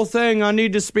terrible thing. I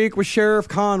need to speak with Sheriff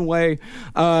Conway."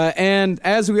 And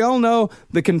as we all know,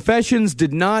 the confessions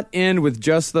did not end with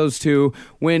just those two.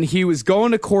 When he was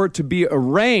going to court to be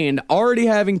arraigned, already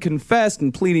having confessed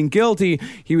and pleading guilty,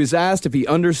 he was asked if he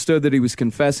understood that he was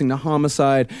confessing to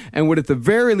homicide and would at the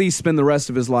very least spend the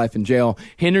rest of his life in jail.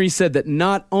 Henry said that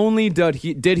not only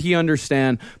did he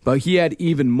understand, but he had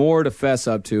even more to fess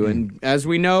up to. And as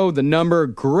we know, the number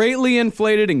greatly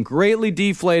inflated and greatly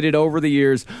deflated over the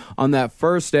years. On that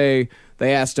first day,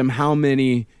 they asked him how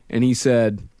many, and he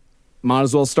said, might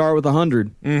as well start with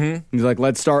 100. Mm-hmm. He's like,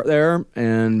 let's start there,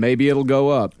 and maybe it'll go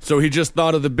up. So he just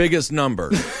thought of the biggest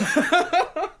number.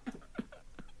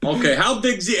 Okay, how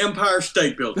big's the Empire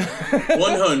State Building?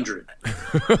 100.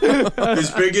 As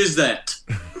big as that.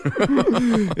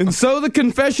 And so the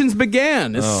confessions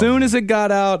began. As soon as it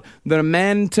got out that a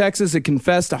man in Texas had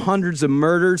confessed to hundreds of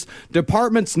murders,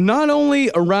 departments not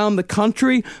only around the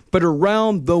country, but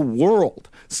around the world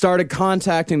started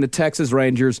contacting the Texas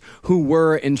Rangers, who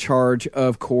were in charge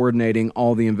of coordinating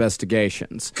all the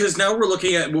investigations. Because now we're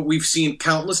looking at what we've seen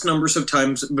countless numbers of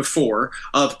times before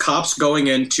of cops going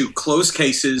in to close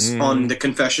cases on the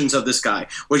confessions of this guy,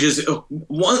 which is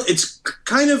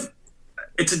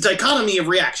it's a dichotomy of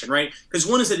reaction, right? Because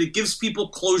one is that it gives people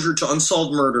closure to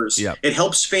unsolved murders. Yep. It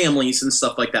helps families and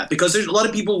stuff like that. Because there's a lot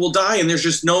of people will die and there's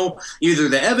just either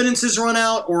the evidence has run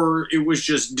out or it was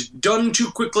just done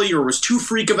too quickly or was too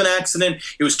freak of an accident.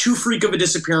 It was too freak of a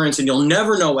disappearance and you'll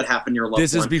never know what happened to your loved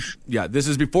one. This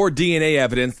is before DNA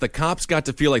evidence. The cops got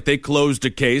to feel like they closed a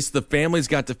case. The families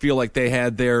got to feel like they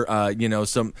had their,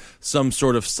 some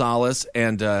sort of solace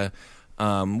and,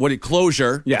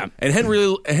 closure. Yeah. And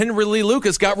Henry Lee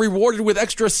Lucas got rewarded with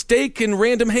extra steak and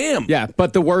random ham. Yeah,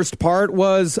 but the worst part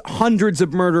was hundreds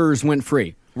of murderers went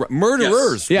free.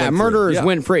 Murderers. Yes. Yeah, murderers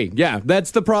went free. Yeah, that's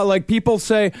the problem. Like, people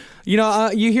say,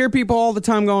 you hear people all the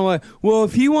time going like, well,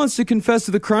 if he wants to confess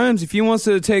to the crimes, if he wants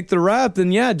to take the rap,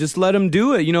 then yeah, just let him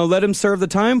do it. Let him serve the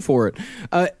time for it.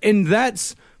 And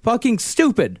that's fucking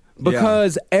stupid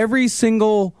because every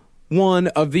single one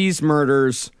of these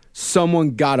murders,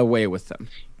 someone got away with them.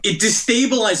 It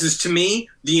destabilizes, to me,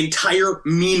 the entire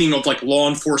meaning of law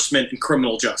enforcement and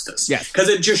criminal justice. Yes. Because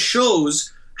it just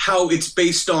shows how it's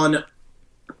based on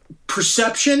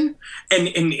perception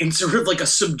and sort of like a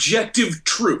subjective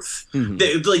truth.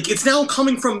 That, like, it's now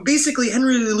coming from basically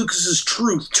Henry Lee Lucas's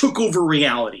truth took over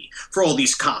reality for all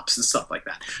these cops and stuff like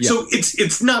that. Yeah. So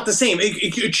it's not the same.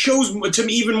 It shows to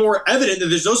me even more evident that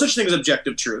there's no such thing as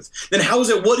objective truth. Then how is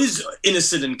it? What is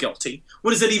innocent and guilty?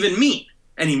 What does that even mean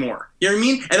anymore? You know what I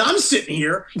mean? And I'm sitting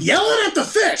here yelling at the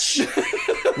fish.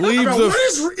 About what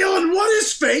is real and what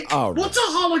is fake? Oh, what's a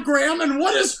hologram and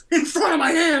what is in front of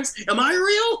my hands? Am I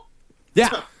real?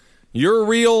 Yeah. You're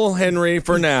real, Henry,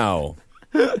 for now.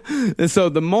 And so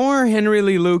the more Henry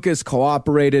Lee Lucas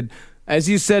cooperated, as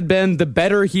you said, Ben, the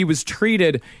better he was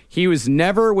treated. He was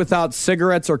never without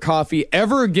cigarettes or coffee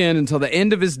ever again until the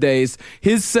end of his days.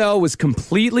 His cell was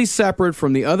completely separate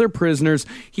from the other prisoners.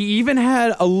 He even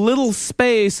had a little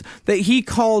space that he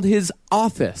called his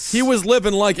office. He was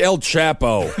living like El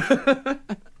Chapo.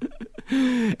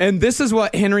 And this is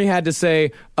what Henry had to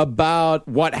say about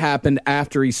what happened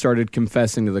after he started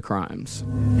confessing to the crimes.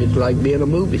 It's like being a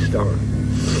movie star.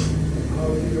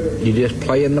 You're just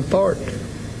playing the part,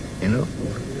 you know?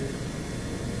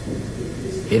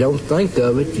 You don't think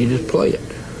of it, you just play it.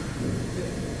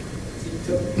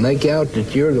 Make out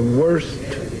that you're the worst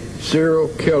serial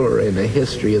killer in the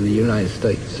history of the United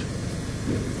States.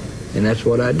 And that's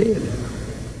what I did.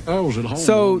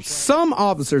 So some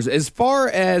officers, as far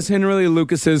as Henry Lee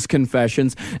Lucas's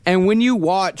confessions, and when you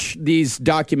watch these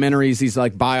documentaries, these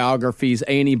like biographies,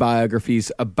 A&E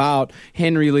biographies about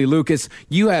Henry Lee Lucas,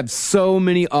 you have so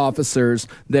many officers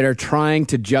that are trying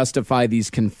to justify these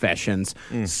confessions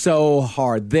so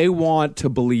hard. They want to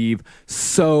believe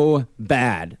so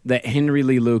bad that Henry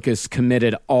Lee Lucas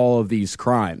committed all of these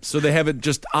crimes. So they have it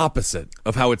just opposite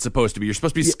of how it's supposed to be. You're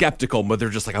supposed to be skeptical, but they're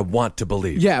just like, I want to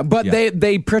believe. Yeah, but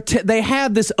they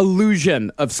had this illusion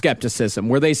of skepticism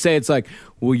where they say it's like,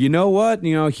 well, you know what?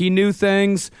 You know, he knew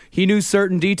things. He knew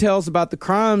certain details about the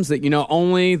crimes that, you know,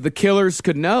 only the killers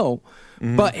could know.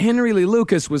 But Henry Lee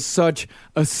Lucas was such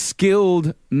a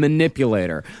skilled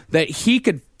manipulator that he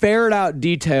could ferret out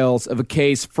details of a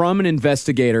case from an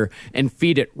investigator and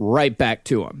feed it right back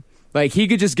to him. Like, he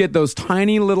could just get those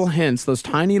tiny little hints, those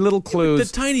tiny little clues.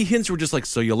 The tiny hints were just like,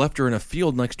 so you left her in a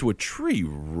field next to a tree,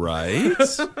 right? I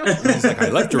was like, I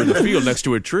left her in the field next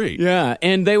to a tree. Yeah,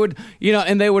 and they would, you know,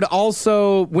 and they would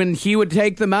also, when he would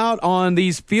take them out on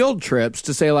these field trips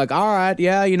to say like, all right,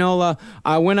 yeah, you know,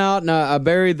 I went out and I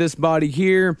buried this body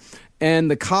here.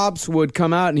 And the cops would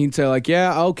come out and he'd say like,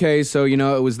 yeah, okay, so, you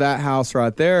know, it was that house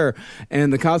right there.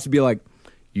 And the cops would be like,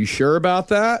 you sure about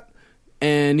that?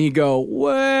 And he'd go,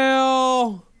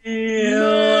 well,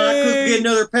 I could get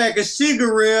another pack of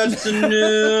cigarettes and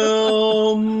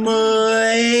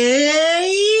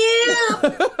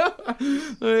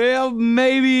well,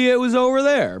 maybe it was over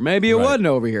there. Maybe it wasn't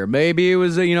over here. Maybe it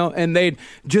was, you know, and they'd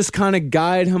just kind of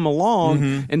guide him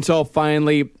along until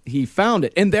finally he found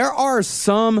it. And there are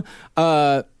some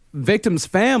victims'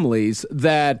 families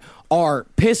that are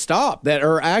pissed off, that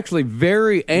are actually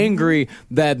very angry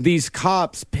that these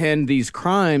cops pinned these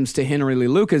crimes to Henry Lee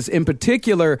Lucas. In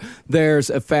particular, there's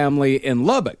a family in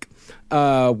Lubbock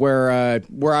where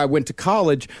I went to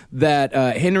college that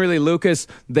Henry Lee Lucas,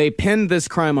 they pinned this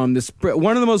crime on this,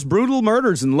 one of the most brutal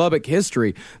murders in Lubbock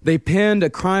history. They pinned a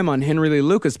crime on Henry Lee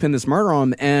Lucas, pinned this murder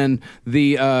on him, and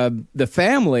the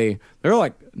family, they're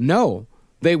like, no.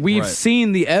 We've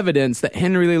seen the evidence that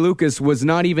Henry Lee Lucas was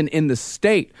not even in the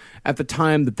state at the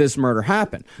time that this murder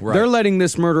happened. Right. They're letting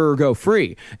this murderer go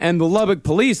free. And the Lubbock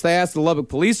police, they asked the Lubbock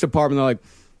Police Department, they're like,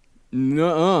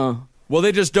 nuh-uh. Well,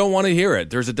 they just don't want to hear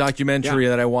it. There's a documentary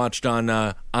that I watched on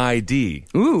ID.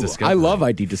 Ooh, Discovery. I love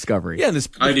ID Discovery. Yeah,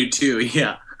 I do too,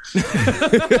 yeah.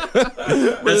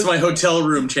 That's my hotel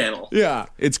room channel. Yeah,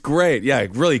 it's great. Yeah,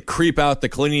 really creep out the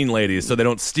cleaning ladies so they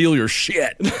don't steal your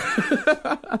shit.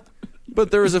 But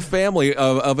there was a family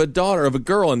of a daughter, of a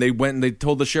girl, and they went and they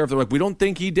told the sheriff, they're like, we don't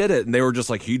think he did it. And they were just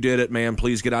like, he did it, man.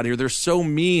 Please get out of here. They're so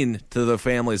mean to the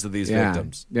families of these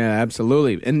victims. Yeah,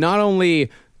 absolutely. And not only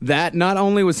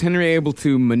was Henry able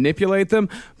to manipulate them,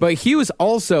 but he was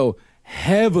also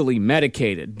heavily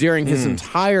medicated during his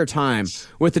entire time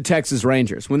with the Texas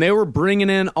Rangers. When they were bringing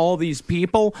in all these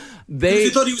people, they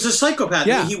thought he was a psychopath.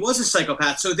 Yeah. He was a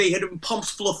psychopath, so they had him pumped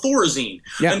full of Thorazine.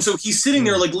 Yeah. And so he's sitting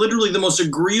there like literally the most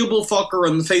agreeable fucker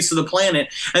on the face of the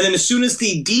planet. And then as soon as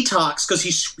they detox, because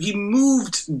he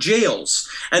moved jails,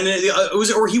 and then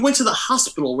he went to the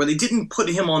hospital where they didn't put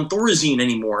him on Thorazine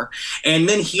anymore. And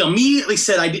then he immediately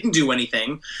said, I didn't do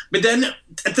anything. But then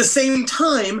at the same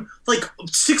time, like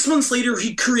 6 months later,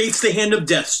 he creates the Hand of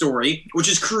Death story, which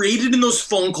is created in those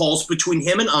phone calls between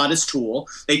him and Otis Toole.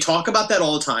 They talk about that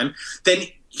all the time. Then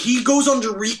he goes on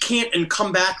to recant and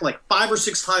come back like 5 or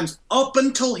 6 times up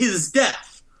until his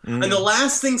death. And the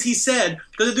last things he said,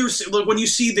 because when you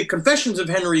see the confessions of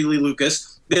Henry Lee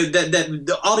Lucas,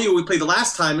 the audio we played the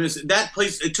last time,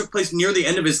 it took place near the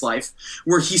end of his life,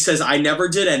 where he says, I never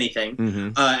did anything,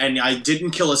 and I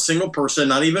didn't kill a single person,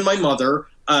 not even my mother.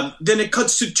 Then it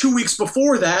cuts to 2 weeks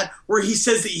before that, where he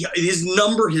says that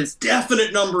his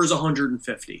definite number is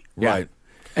 150. Right.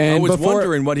 And I was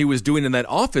wondering what he was doing in that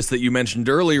office that you mentioned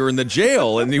earlier in the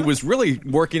jail, and he was really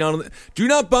working on, do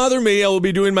not bother me, I will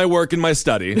be doing my work in my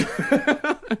study.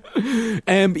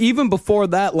 And even before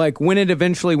that, like when it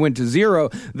eventually went to zero,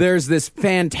 there's this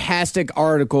fantastic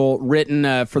article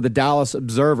written for the Dallas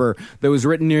Observer that was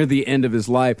written near the end of his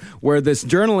life, where this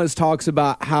journalist talks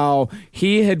about how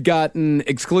he had gotten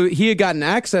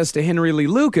access to Henry Lee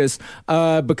Lucas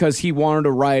because he wanted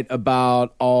to write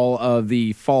about all of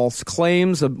the false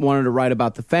claims, wanted to write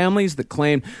about the families that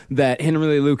claimed that Henry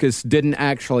Lee Lucas didn't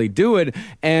actually do it.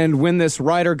 And when this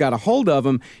writer got a hold of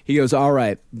him, he goes, all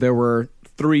right, there were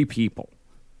 3 people.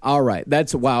 All right,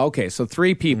 okay, so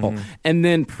 3 people. And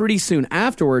then pretty soon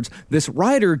afterwards, this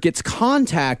writer gets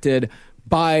contacted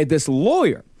by this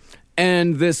lawyer.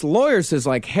 And this lawyer says,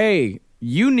 like, hey,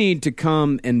 you need to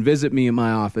come and visit me in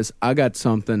my office. I got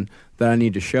something that I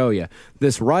need to show you.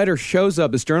 This writer shows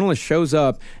up, this journalist shows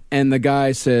up, and the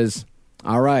guy says,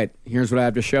 all right, here's what I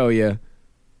have to show you.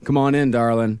 Come on in,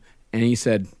 darling. And he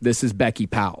said, this is Becky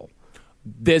Powell.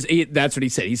 That's what he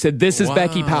said. He said, this is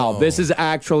Becky Powell. This is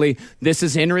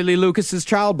Henry Lee Lucas's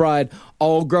child bride,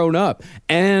 all grown up.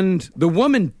 And the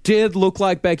woman did look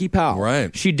like Becky Powell.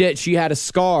 Right. She did. She had a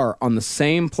scar on the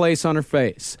same place on her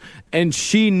face. And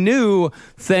she knew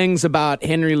things about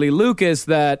Henry Lee Lucas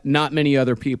that not many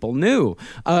other people knew.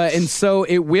 And so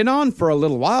it went on for a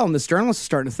little while, and this journalist is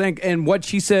starting to think. And what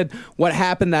she said, what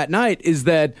happened that night is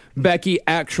that Becky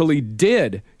actually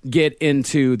did get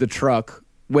into the truck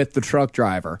with the truck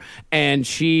driver, and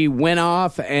she went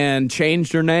off and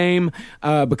changed her name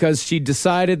because she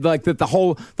decided like that the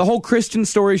whole Christian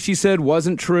story she said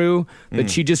wasn't true, that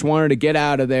she just wanted to get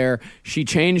out of there. She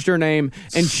changed her name,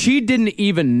 and she didn't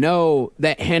even know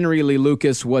that Henry Lee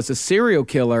Lucas was a serial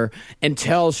killer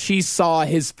until she saw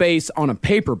his face on a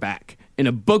paperback in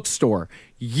a bookstore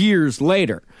years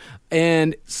later.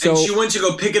 And so she went to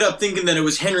go pick it up thinking that it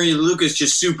was Henry Lucas,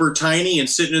 just super tiny and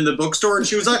sitting in the bookstore. And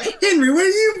she was like, Henry, where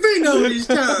you been all this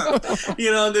time?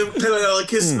 You know, they're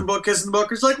kissing the book.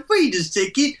 It's like, wait a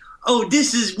second. Oh,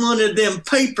 this is one of them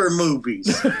paper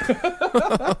movies.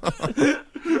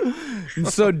 And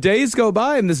so days go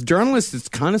by, and this journalist is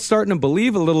kind of starting to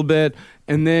believe a little bit,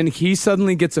 and then he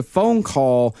suddenly gets a phone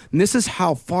call, and this is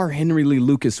how far Henry Lee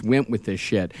Lucas went with this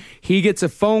shit. He gets a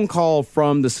phone call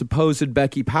from the supposed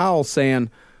Becky Powell saying,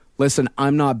 listen,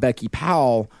 I'm not Becky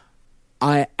Powell.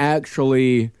 I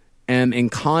actually am in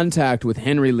contact with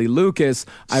Henry Lee Lucas.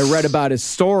 I read about his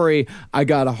story. I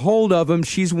got a hold of him.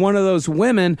 She's one of those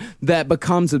women that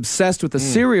becomes obsessed with a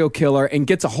serial killer and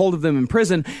gets a hold of them in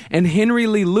prison. And Henry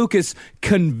Lee Lucas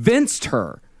convinced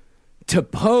her to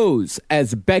pose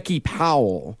as Becky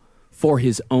Powell for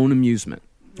his own amusement.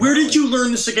 Where did you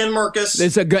learn this again, Marcus?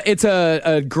 It's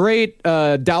a great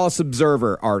Dallas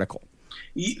Observer article.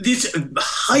 This is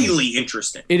highly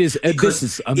interesting. It is. This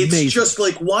is amazing. It's just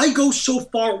like, why go so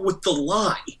far with the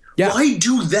lie? Yeah. Why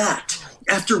do that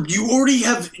after you already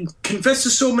have confessed to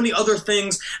so many other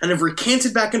things and have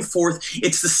recanted back and forth?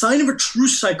 It's the sign of a true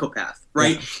psychopath,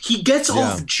 right? Yeah. He gets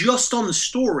off just on the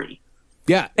story.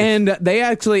 Yeah, and they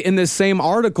actually, in this same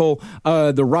article,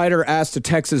 the writer asked a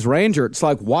Texas Ranger, it's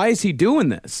like, why is he doing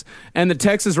this? And the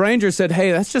Texas Ranger said,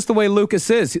 hey, that's just the way Lucas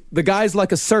is. The guy's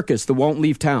like a circus that won't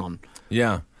leave town.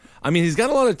 Yeah. I mean, he's got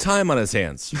a lot of time on his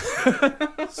hands.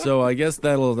 So I guess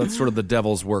that's sort of the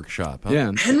devil's workshop. Huh?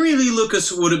 Yeah. Henry Lee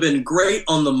Lucas would have been great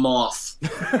on The Moth.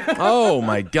 Oh,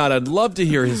 my God. I'd love to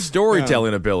hear his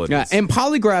storytelling abilities. Yeah, and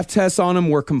polygraph tests on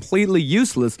him were completely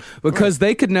useless because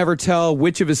they could never tell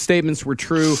which of his statements were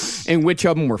true and which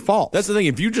of them were false. That's the thing.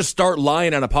 If you just start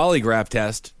lying on a polygraph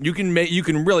test, you can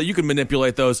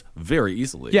manipulate those very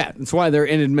easily. Yeah, that's why they're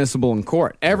inadmissible in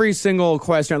court. Every single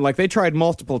question, like they tried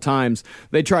multiple times.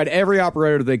 They tried every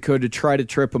operator they could to try to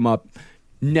trip him up.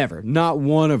 Never. Not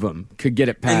one of them could get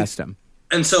it past him.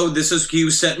 And so he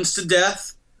was sentenced to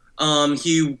death.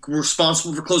 He was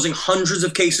responsible for closing hundreds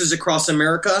of cases across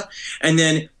America. And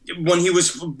then when he was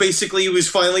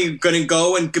finally going to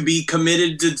go and could be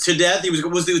committed to death.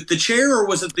 Was it the chair or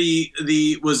was it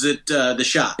the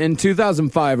shot? In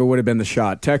 2005, it would have been the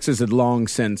shot. Texas had long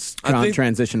since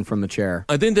transitioned from the chair.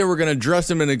 I think they were going to dress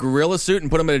him in a gorilla suit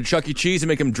and put him in a Chuck E. Cheese and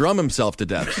make him drum himself to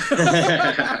death.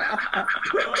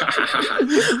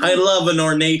 I love an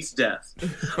ornate death.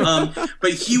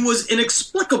 But he was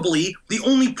inexplicably the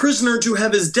only prisoner to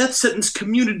have his death sentence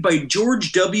commuted by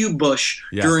George W. Bush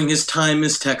during his time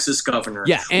as Texas governor.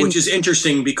 Yeah, which is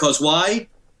interesting because why?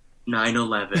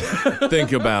 9/11.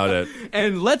 Think about it.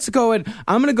 And let's go ahead.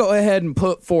 I'm going to go ahead and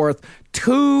put forth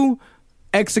 2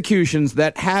 executions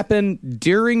that happened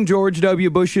during George W.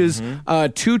 Bush's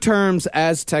 2 terms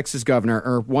as Texas governor,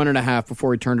 or 1.5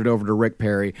 before he turned it over to Rick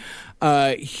Perry.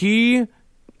 He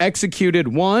executed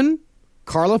one,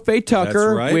 Carla Faye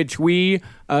Tucker, right. which we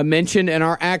mentioned in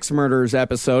our Axe Murders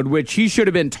episode, which he should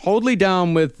have been totally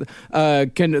down with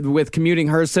commuting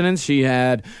her sentence. She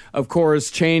had, of course,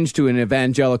 changed to an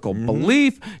evangelical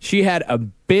belief. She had a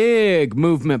big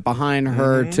movement behind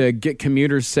her to get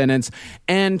commuter's sentence.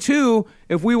 And 2,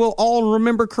 if we will all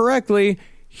remember correctly,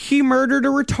 he murdered a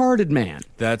retarded man.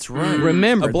 That's right.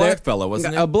 Remember, a black fellow,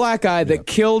 wasn't he? A black guy that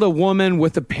killed a woman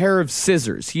with a pair of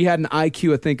scissors. He had an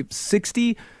IQ, I think, of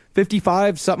 60,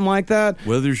 55, something like that.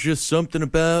 Well, there's just something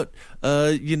about,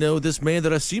 this man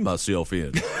that I see myself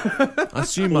in. I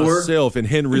see myself in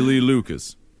Henry Lee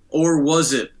Lucas. Or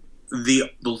was it the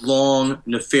long,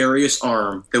 nefarious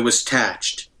arm that was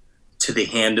attached to the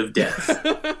hand of death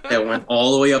that went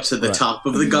all the way up to the top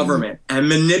of the government and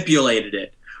manipulated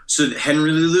it so that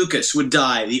Henry Lee Lucas would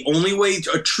die the only way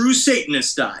a true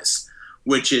Satanist dies,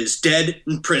 which is dead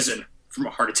in prison from a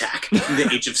heart attack at the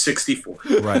age of 64.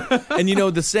 Right. And,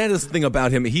 the saddest thing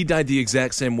about him, he died the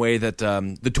exact same way that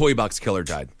the Toy Box Killer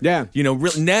died. Yeah.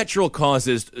 Natural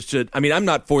causes should... I'm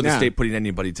not for the state putting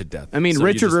anybody to death.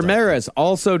 Richard Ramirez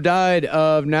also died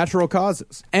of natural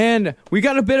causes. And we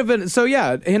got a bit of an... So,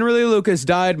 Henry Lee Lucas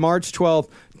died March 12th,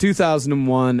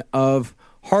 2001 of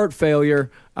heart failure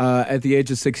at the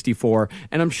age of 64.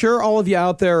 And I'm sure all of you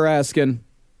out there are asking,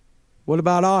 what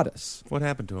about Otis? What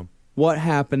happened to him? What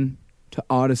happened to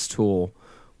Otis Toole?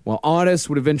 Well, Otis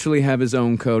would eventually have his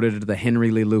own coded to the Henry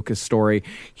Lee Lucas story.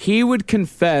 He would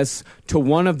confess to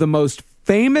one of the most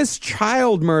famous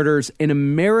child murders in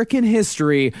American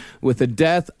history with the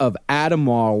death of Adam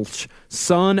Walsh,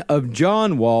 son of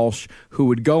John Walsh, who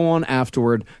would go on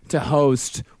afterward to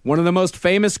host one of the most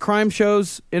famous crime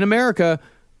shows in America,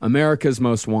 America's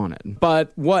Most Wanted.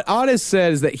 But what Otis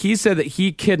said is that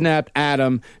he kidnapped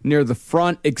Adam near the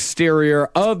front exterior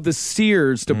of the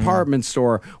Sears department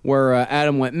store where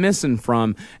Adam went missing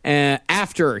from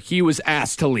after he was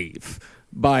asked to leave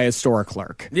by a store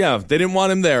clerk. Yeah, they didn't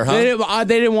want him there, huh?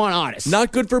 They didn't want Otis.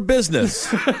 Not good for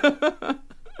business.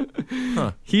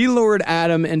 He lured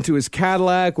Adam into his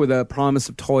Cadillac with a promise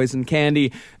of toys and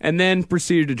candy, and then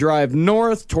proceeded to drive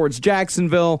north towards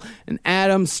Jacksonville, and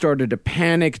Adam started to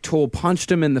panic. Toole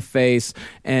punched him in the face,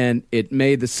 and it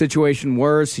made the situation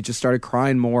worse. He just started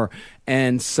crying more,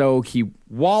 and so he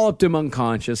walloped him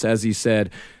unconscious, as he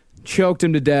said, choked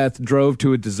him to death, drove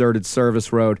to a deserted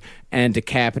service road, and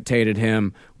decapitated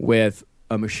him with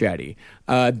a machete.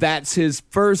 That's his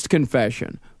first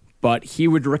confession. But he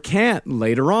would recant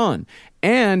later on.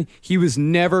 And he was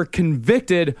never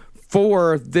convicted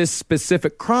for this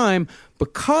specific crime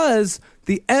because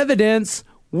the evidence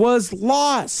was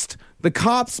lost. The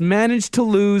cops managed to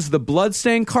lose the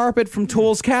bloodstained carpet from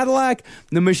Toole's Cadillac,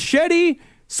 the machete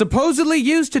supposedly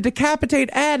used to decapitate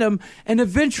Adam, and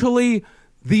eventually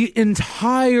the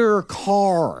entire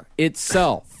car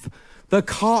itself. The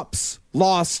cops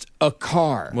lost a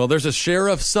car. Well, there's a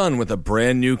sheriff's son with a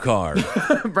brand new car.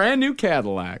 Brand new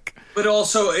Cadillac. But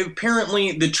also,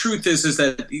 apparently, the truth is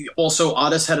that also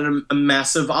Otis had a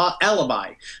massive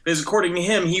alibi. Because according to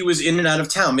him, he was in and out of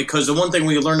town. Because the one thing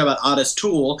we learned about Otis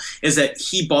Toole is that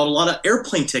he bought a lot of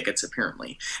airplane tickets,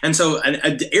 apparently. And so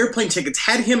airplane tickets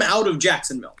had him out of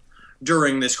Jacksonville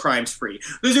during this crime spree.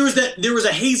 Because there was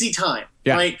a hazy time,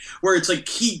 right? Where it's like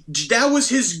that was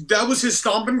his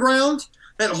stomping ground.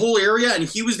 That whole area, and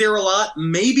he was there a lot,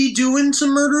 maybe doing some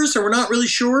murders, so we're not really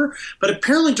sure. But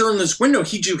apparently during this window,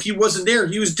 he wasn't there.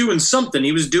 He was doing something.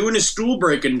 He was doing his stool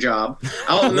breaking job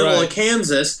out in the middle of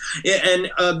Kansas,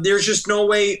 and there's just no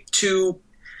way to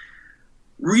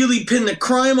really pin the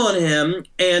crime on him.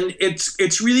 And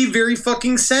it's really very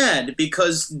fucking sad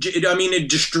because it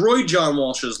destroyed John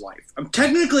Walsh's life.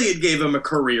 Technically, it gave him a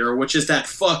career, which is that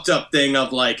fucked up thing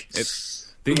of like.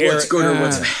 What's good or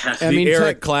what's bad?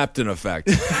 Eric Clapton effect.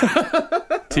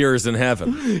 Tears in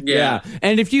heaven. Yeah.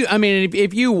 And if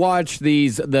you watch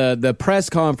the press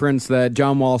conference that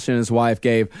John Walsh and his wife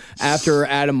gave after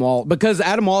Adam Walsh, because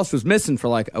Adam Walsh was missing for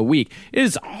like a week, it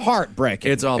is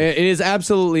heartbreaking. It's awful. It is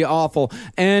absolutely awful.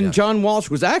 And John Walsh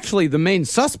was actually the main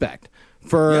suspect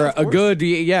for a good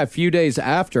few days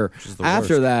after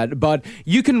that. But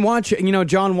you can watch,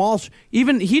 John Walsh,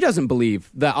 even he doesn't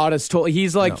believe that Otis told.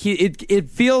 He's like, it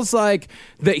feels like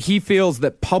that he feels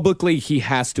that publicly he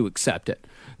has to accept it.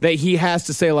 That he has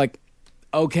to say, like,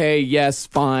 okay, yes,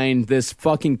 fine, this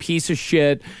fucking piece of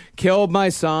shit killed my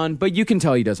son, but you can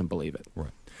tell he doesn't believe it.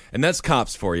 Right. And that's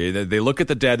cops for you. They look at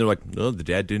the dad, they're like, no, the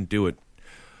dad didn't do it.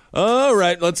 All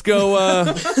right, let's go.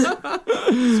 Let's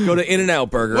go to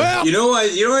In-N-Out Burger. Well,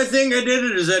 I think I did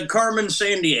it is that Carmen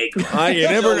Sandiego. You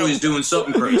never know. Always doing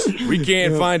something crazy. We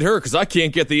can't find her because I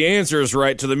can't get the answers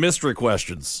right to the mystery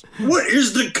questions. What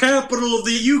is the capital of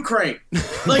the Ukraine?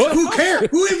 Like, who cares?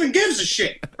 Who even gives a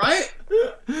shit, right?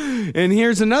 And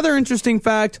here's another interesting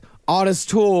fact: Otis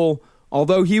Toole,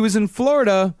 although he was in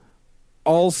Florida,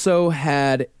 also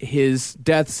had his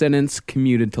death sentence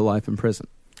commuted to life in prison.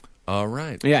 All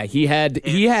right. Yeah, he had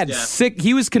six.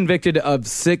 He was convicted of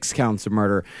 6 counts of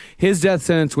murder. His death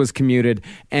sentence was commuted,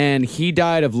 and he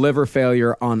died of liver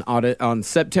failure on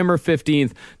September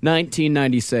 15th,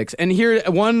 1996. And here,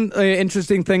 one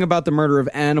interesting thing about the murder of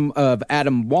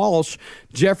Adam Walsh: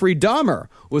 Jeffrey Dahmer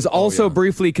was also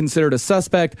briefly considered a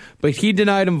suspect, but he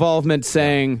denied involvement,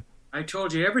 saying, "I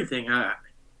told you everything.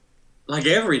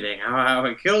 Everything. How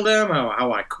I killed them,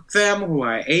 how I cooked them, who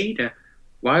I ate.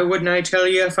 Why wouldn't I tell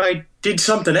you if I did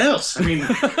something else? I mean..."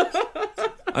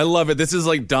 I love it. This is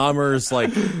like Dahmer's,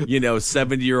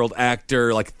 70-year-old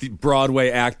actor, Broadway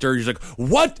actor. He's like,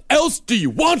 what else do you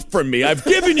want from me? I've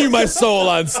given you my soul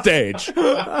on stage.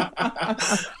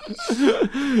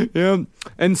 Yeah.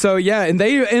 And so,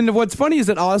 and what's funny is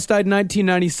that Otis died in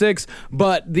 1996,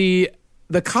 but the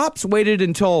cops waited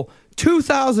until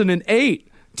 2008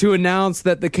 to announce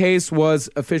that the case was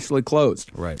officially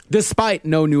closed. Right. Despite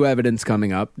no new evidence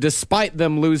coming up, despite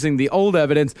them losing the old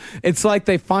evidence, it's like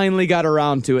they finally got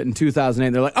around to it in 2008.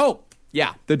 They're like, oh,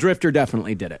 yeah, the Drifter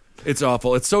definitely did it. It's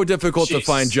awful. It's so difficult to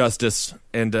find justice.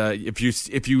 And if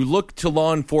you look to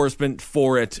law enforcement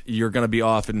for it, you're going to be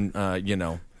often,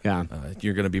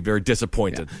 you're going to be very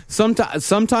disappointed. Yeah.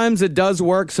 Sometimes it does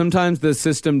work. Sometimes the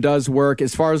system does work.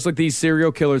 As far as these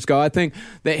serial killers go, I think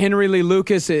that Henry Lee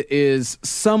Lucas is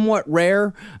somewhat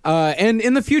rare. And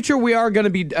in the future, we are going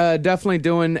to be definitely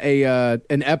doing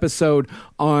an episode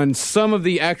on some of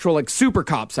the actual super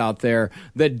cops out there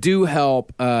that do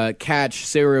help catch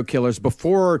serial killers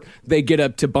before they get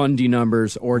up to Bundy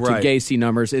numbers or to Gacy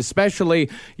numbers. Especially,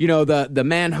 the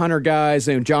Manhunter guys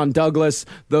and John Douglas,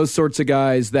 those sorts of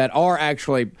guys that are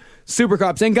actually super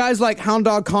cops, and guys like Hound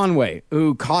Dog Conway,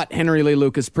 who caught Henry Lee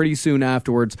Lucas pretty soon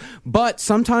afterwards. But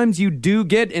sometimes you do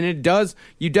get, and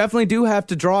you definitely do have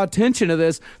to draw attention to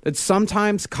this, that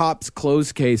sometimes cops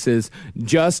close cases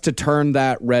just to turn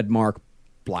that red mark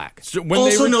black. So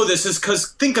know this is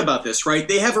because, think about this, right?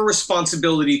 They have a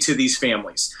responsibility to these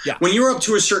families. Yeah. When you're up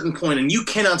to a certain point and you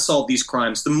cannot solve these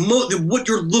crimes, what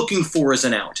you're looking for is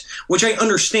an out, which I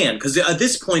understand, because at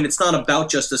this point it's not about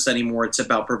justice anymore. It's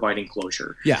about providing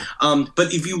closure. Yeah.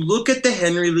 But if you look at the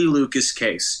Henry Lee Lucas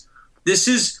case, this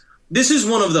is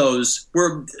one of those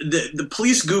where the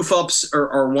police goof ups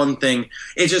are one thing.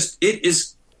 It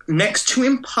is next to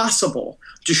impossible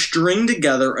to string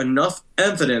together enough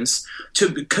evidence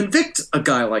to convict a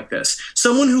guy like this.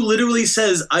 Someone who literally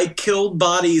says, I killed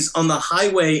bodies on the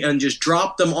highway and just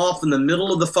dropped them off in the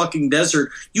middle of the fucking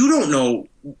desert. You don't know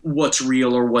what's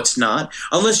real or what's not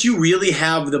unless you really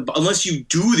unless you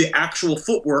do the actual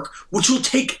footwork, which will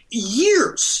take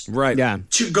years. Right. Yeah.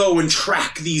 To go and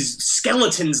track these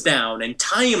skeletons down and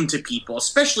tie them to people,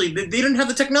 especially they didn't have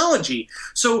the technology.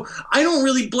 So I don't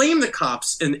really blame the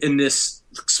cops in this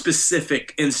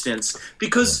specific instance,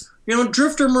 because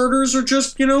drifter murders are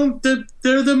just they're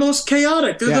the most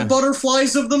chaotic. They're the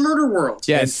butterflies of the murder world.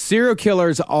 Yeah, serial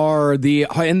killers are the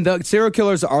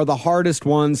hardest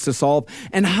ones to solve.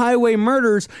 And highway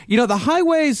murders, the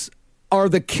highways are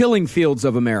the killing fields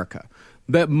of America.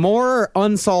 That more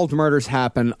unsolved murders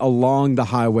happen along the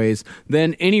highways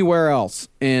than anywhere else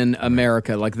in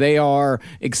America. They are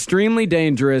extremely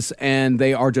dangerous, and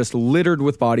they are just littered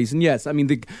with bodies. And yes, I mean,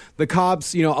 the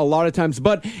cops, a lot of times,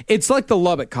 but it's like the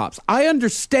Lubbock cops. I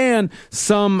understand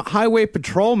some highway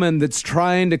patrolman that's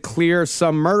trying to clear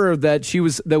some murder that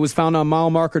was found on mile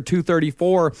marker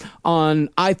 234 on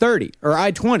I-30 or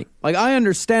I-20. I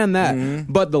understand that.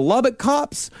 Mm-hmm. But the Lubbock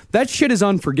cops, that shit is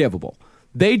unforgivable.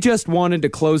 They just wanted to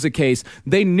close a case.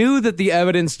 They knew that the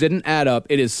evidence didn't add up.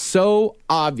 It is so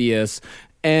obvious.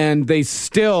 and they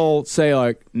still say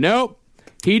like, nope,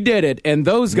 he did it. And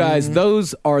those guys,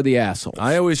 those are the assholes.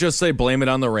 I always just say blame it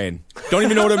on the rain. Don't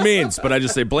even know what it means, but I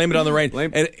just say blame it on the rain.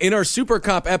 And in our Super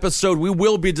Cop episode, we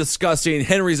will be discussing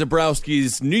Henry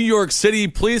Zebrowski's New York City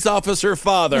police officer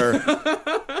father,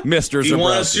 Mr. Zebrowski. You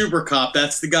want a Super Cop?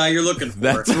 That's the guy you're looking for.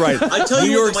 That's right. I tell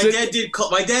you what,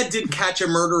 my dad did catch a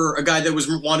murderer, a guy that was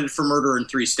wanted for murder in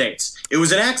 3 states. It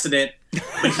was an accident,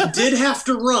 but he did have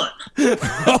to run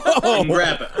and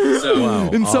grab it. So, wow.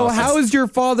 And so how is your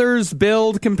father's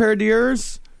build compared to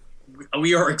yours?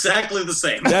 We are exactly the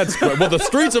same. That's good. Well, the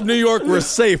streets of New York were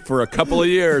safe for a couple of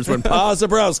years when Pa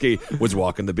Zebrowski was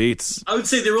walking the beats. I would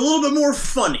say they were a little bit more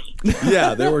funny.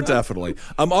 Yeah, they were definitely.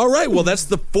 All right, well, that's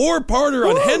the 4-parter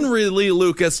on Henry Lee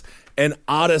Lucas and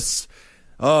Odyssey.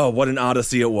 Oh, what an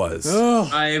odyssey it was.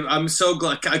 I'm so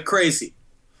glad. Crazy.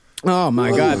 Oh, my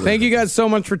God. Thank you guys so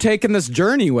much for taking this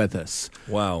journey with us.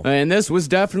 Wow. And this was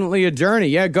definitely a journey.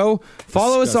 Yeah, go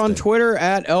follow us on Twitter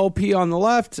at LP on the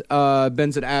left.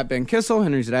 Ben's at Ben Kissel.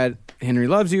 Henry's at Henry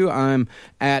Loves You. I'm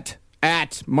at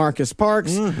Marcus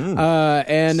Parks.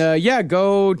 Yeah,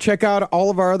 go check out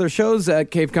all of our other shows at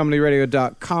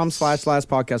cavecomedyradio.com/last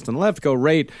podcast on the left. Go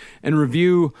rate and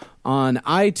review on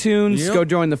iTunes. Yep. Go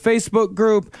join the Facebook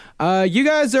group. You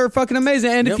guys are fucking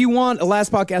amazing. And if you want a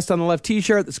Last Podcast on the Left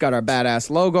t-shirt that's got our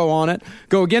badass logo on it,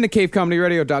 go again to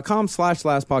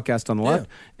cavecomedyradio.com/last podcast on the left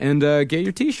and get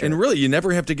your t-shirt. And really, you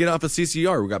never have to get off of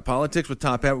CCR. We've got politics with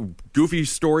Top Hat, goofy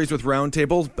stories with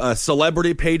Roundtable,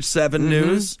 celebrity Page 7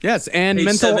 news. Yes, and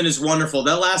Page 7 is wonderful.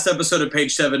 That last episode of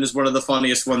Page 7 is one of the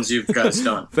funniest ones you've guys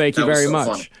done. Thank you very much.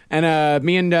 Fun. And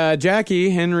me and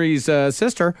Jackie, Henry's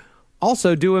sister,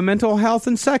 also do a mental health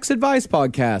and sex advice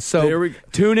podcast. So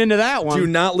tune into that one. Do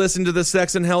not listen to the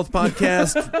sex and health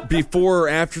podcast before or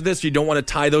after this. You don't want to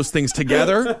tie those things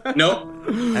together. Nope.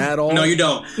 At all. No, you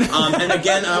don't. And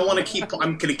again, I'm going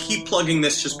to keep plugging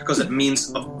this just because it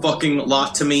means a fucking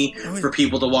lot to me for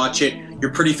people to watch it.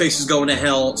 Your Pretty Face is Going to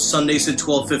Hell, Sundays at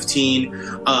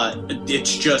 12:15.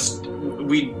 It's just,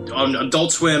 on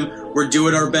Adult Swim, we're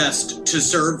doing our best to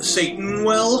serve Satan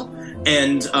well.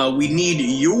 And we need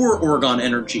your Orgon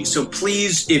energy. So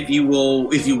please, if you will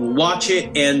watch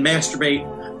it and masturbate,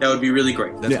 that would be really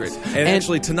great. That's great. And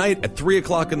actually, tonight at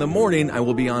 3:00 in the morning, I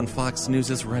will be on Fox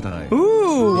News' Red Eye.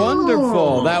 Ooh,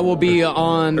 wonderful. That will be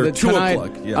on Or the 2 tonight,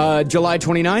 o'clock, yeah. July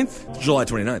 29th? July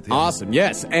 29th. Yeah. Awesome,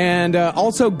 yes. And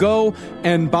also go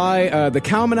and buy the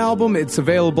Cowman album. It's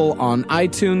available on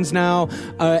iTunes now.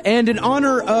 And in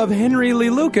honor of Henry Lee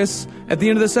Lucas, at the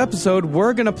end of this episode,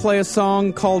 we're going to play a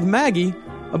song called Maggie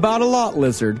about a lot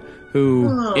lizard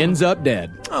who ends up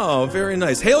dead. Oh, very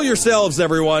nice. Hail yourselves,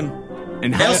 everyone.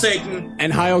 And Hail Satan.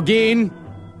 And Heil Geen.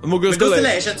 And we'll go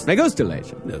Megostalations.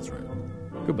 Megostalations. That's right.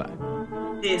 Goodbye.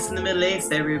 Peace in the Middle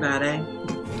East, everybody.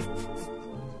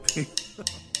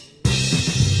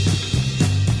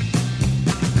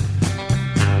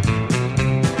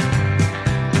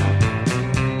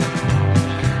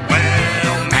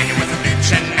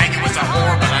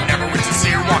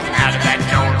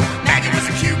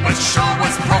 But sure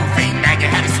was profane. Maggie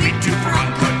had a sweet tooth for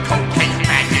uncut cocaine.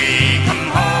 Maggie, come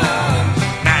home.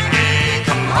 Maggie,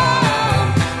 come home.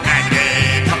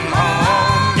 Maggie, come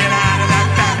home. Get out of that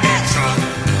fat man truck.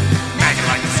 Maggie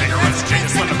liked the cigarettes,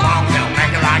 drinks with the long hill.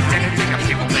 Maggie liked anything that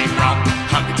people think wrong.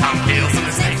 Hunky Tom Kills in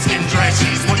the snakeskin dress.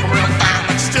 She's looking real fine,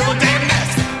 but still a damn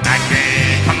mess.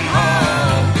 Maggie, come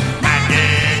home.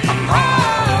 Maggie, come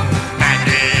home.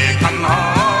 Maggie, come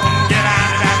home. Get out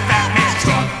of that fat man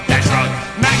truck. That truck.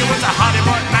 Maggie was a hottie,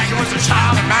 but Maggie was a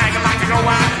child, and Maggie liked to go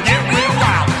out and get real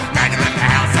wild. Maggie left the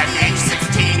house at the age of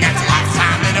 16. That's a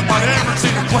lifetime in it, but ever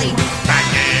seen her clean.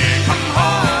 Maggie, come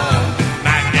home.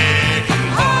 Maggie, come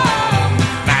home.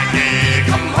 Maggie,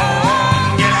 come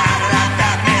home. Get out of that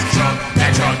fat man truck.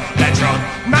 That truck, that truck.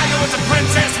 Maggie was a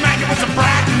princess, Maggie was a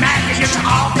brat. Maggie gets you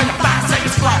off in the 5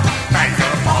 seconds flat. Maggie's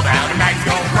gonna fall down and Maggie's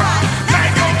gonna cry.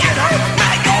 Maggie gonna get hurt,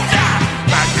 Maggie gonna die.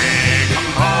 Maggie,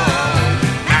 come home.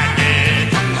 Maggie,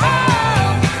 come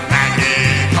home.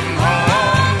 Maggie, come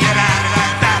home. Get out of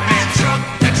that fat man truck.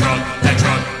 That truck, that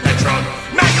truck, that truck.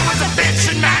 Maggie was a bitch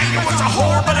and Maggie was a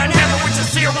whore, but I never went to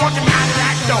see her walking out of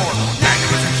that door. Maggie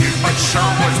was cute, but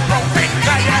sure was profane.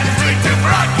 Maggie had a sweet tooth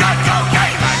for uncut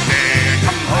cocaine. Maggie,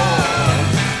 come home.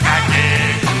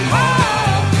 Maggie, come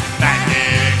home.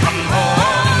 Maggie, come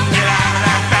home. Get out of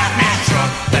that fat man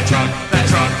truck. That truck, that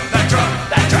truck, that truck,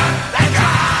 that truck, that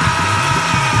truck.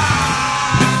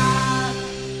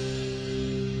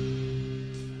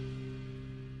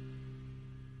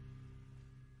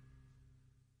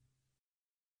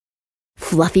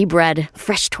 Fluffy bread,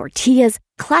 fresh tortillas,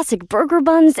 classic burger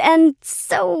buns, and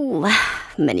so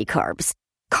many carbs.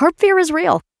 Carb fear is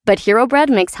real, but Hero Bread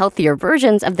makes healthier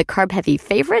versions of the carb-heavy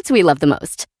favorites we love the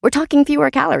most. We're talking fewer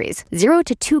calories, 0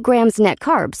 to 2 grams net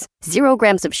carbs, 0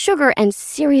 grams of sugar, and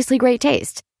seriously great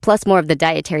taste. Plus more of the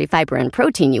dietary fiber and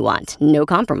protein you want, no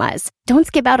compromise. Don't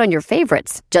skip out on your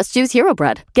favorites. Just use Hero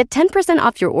Bread. Get 10%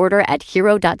 off your order at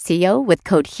hero.co with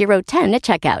code HERO10 at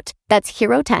checkout. That's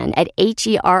HERO10 at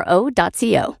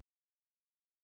HERO.co.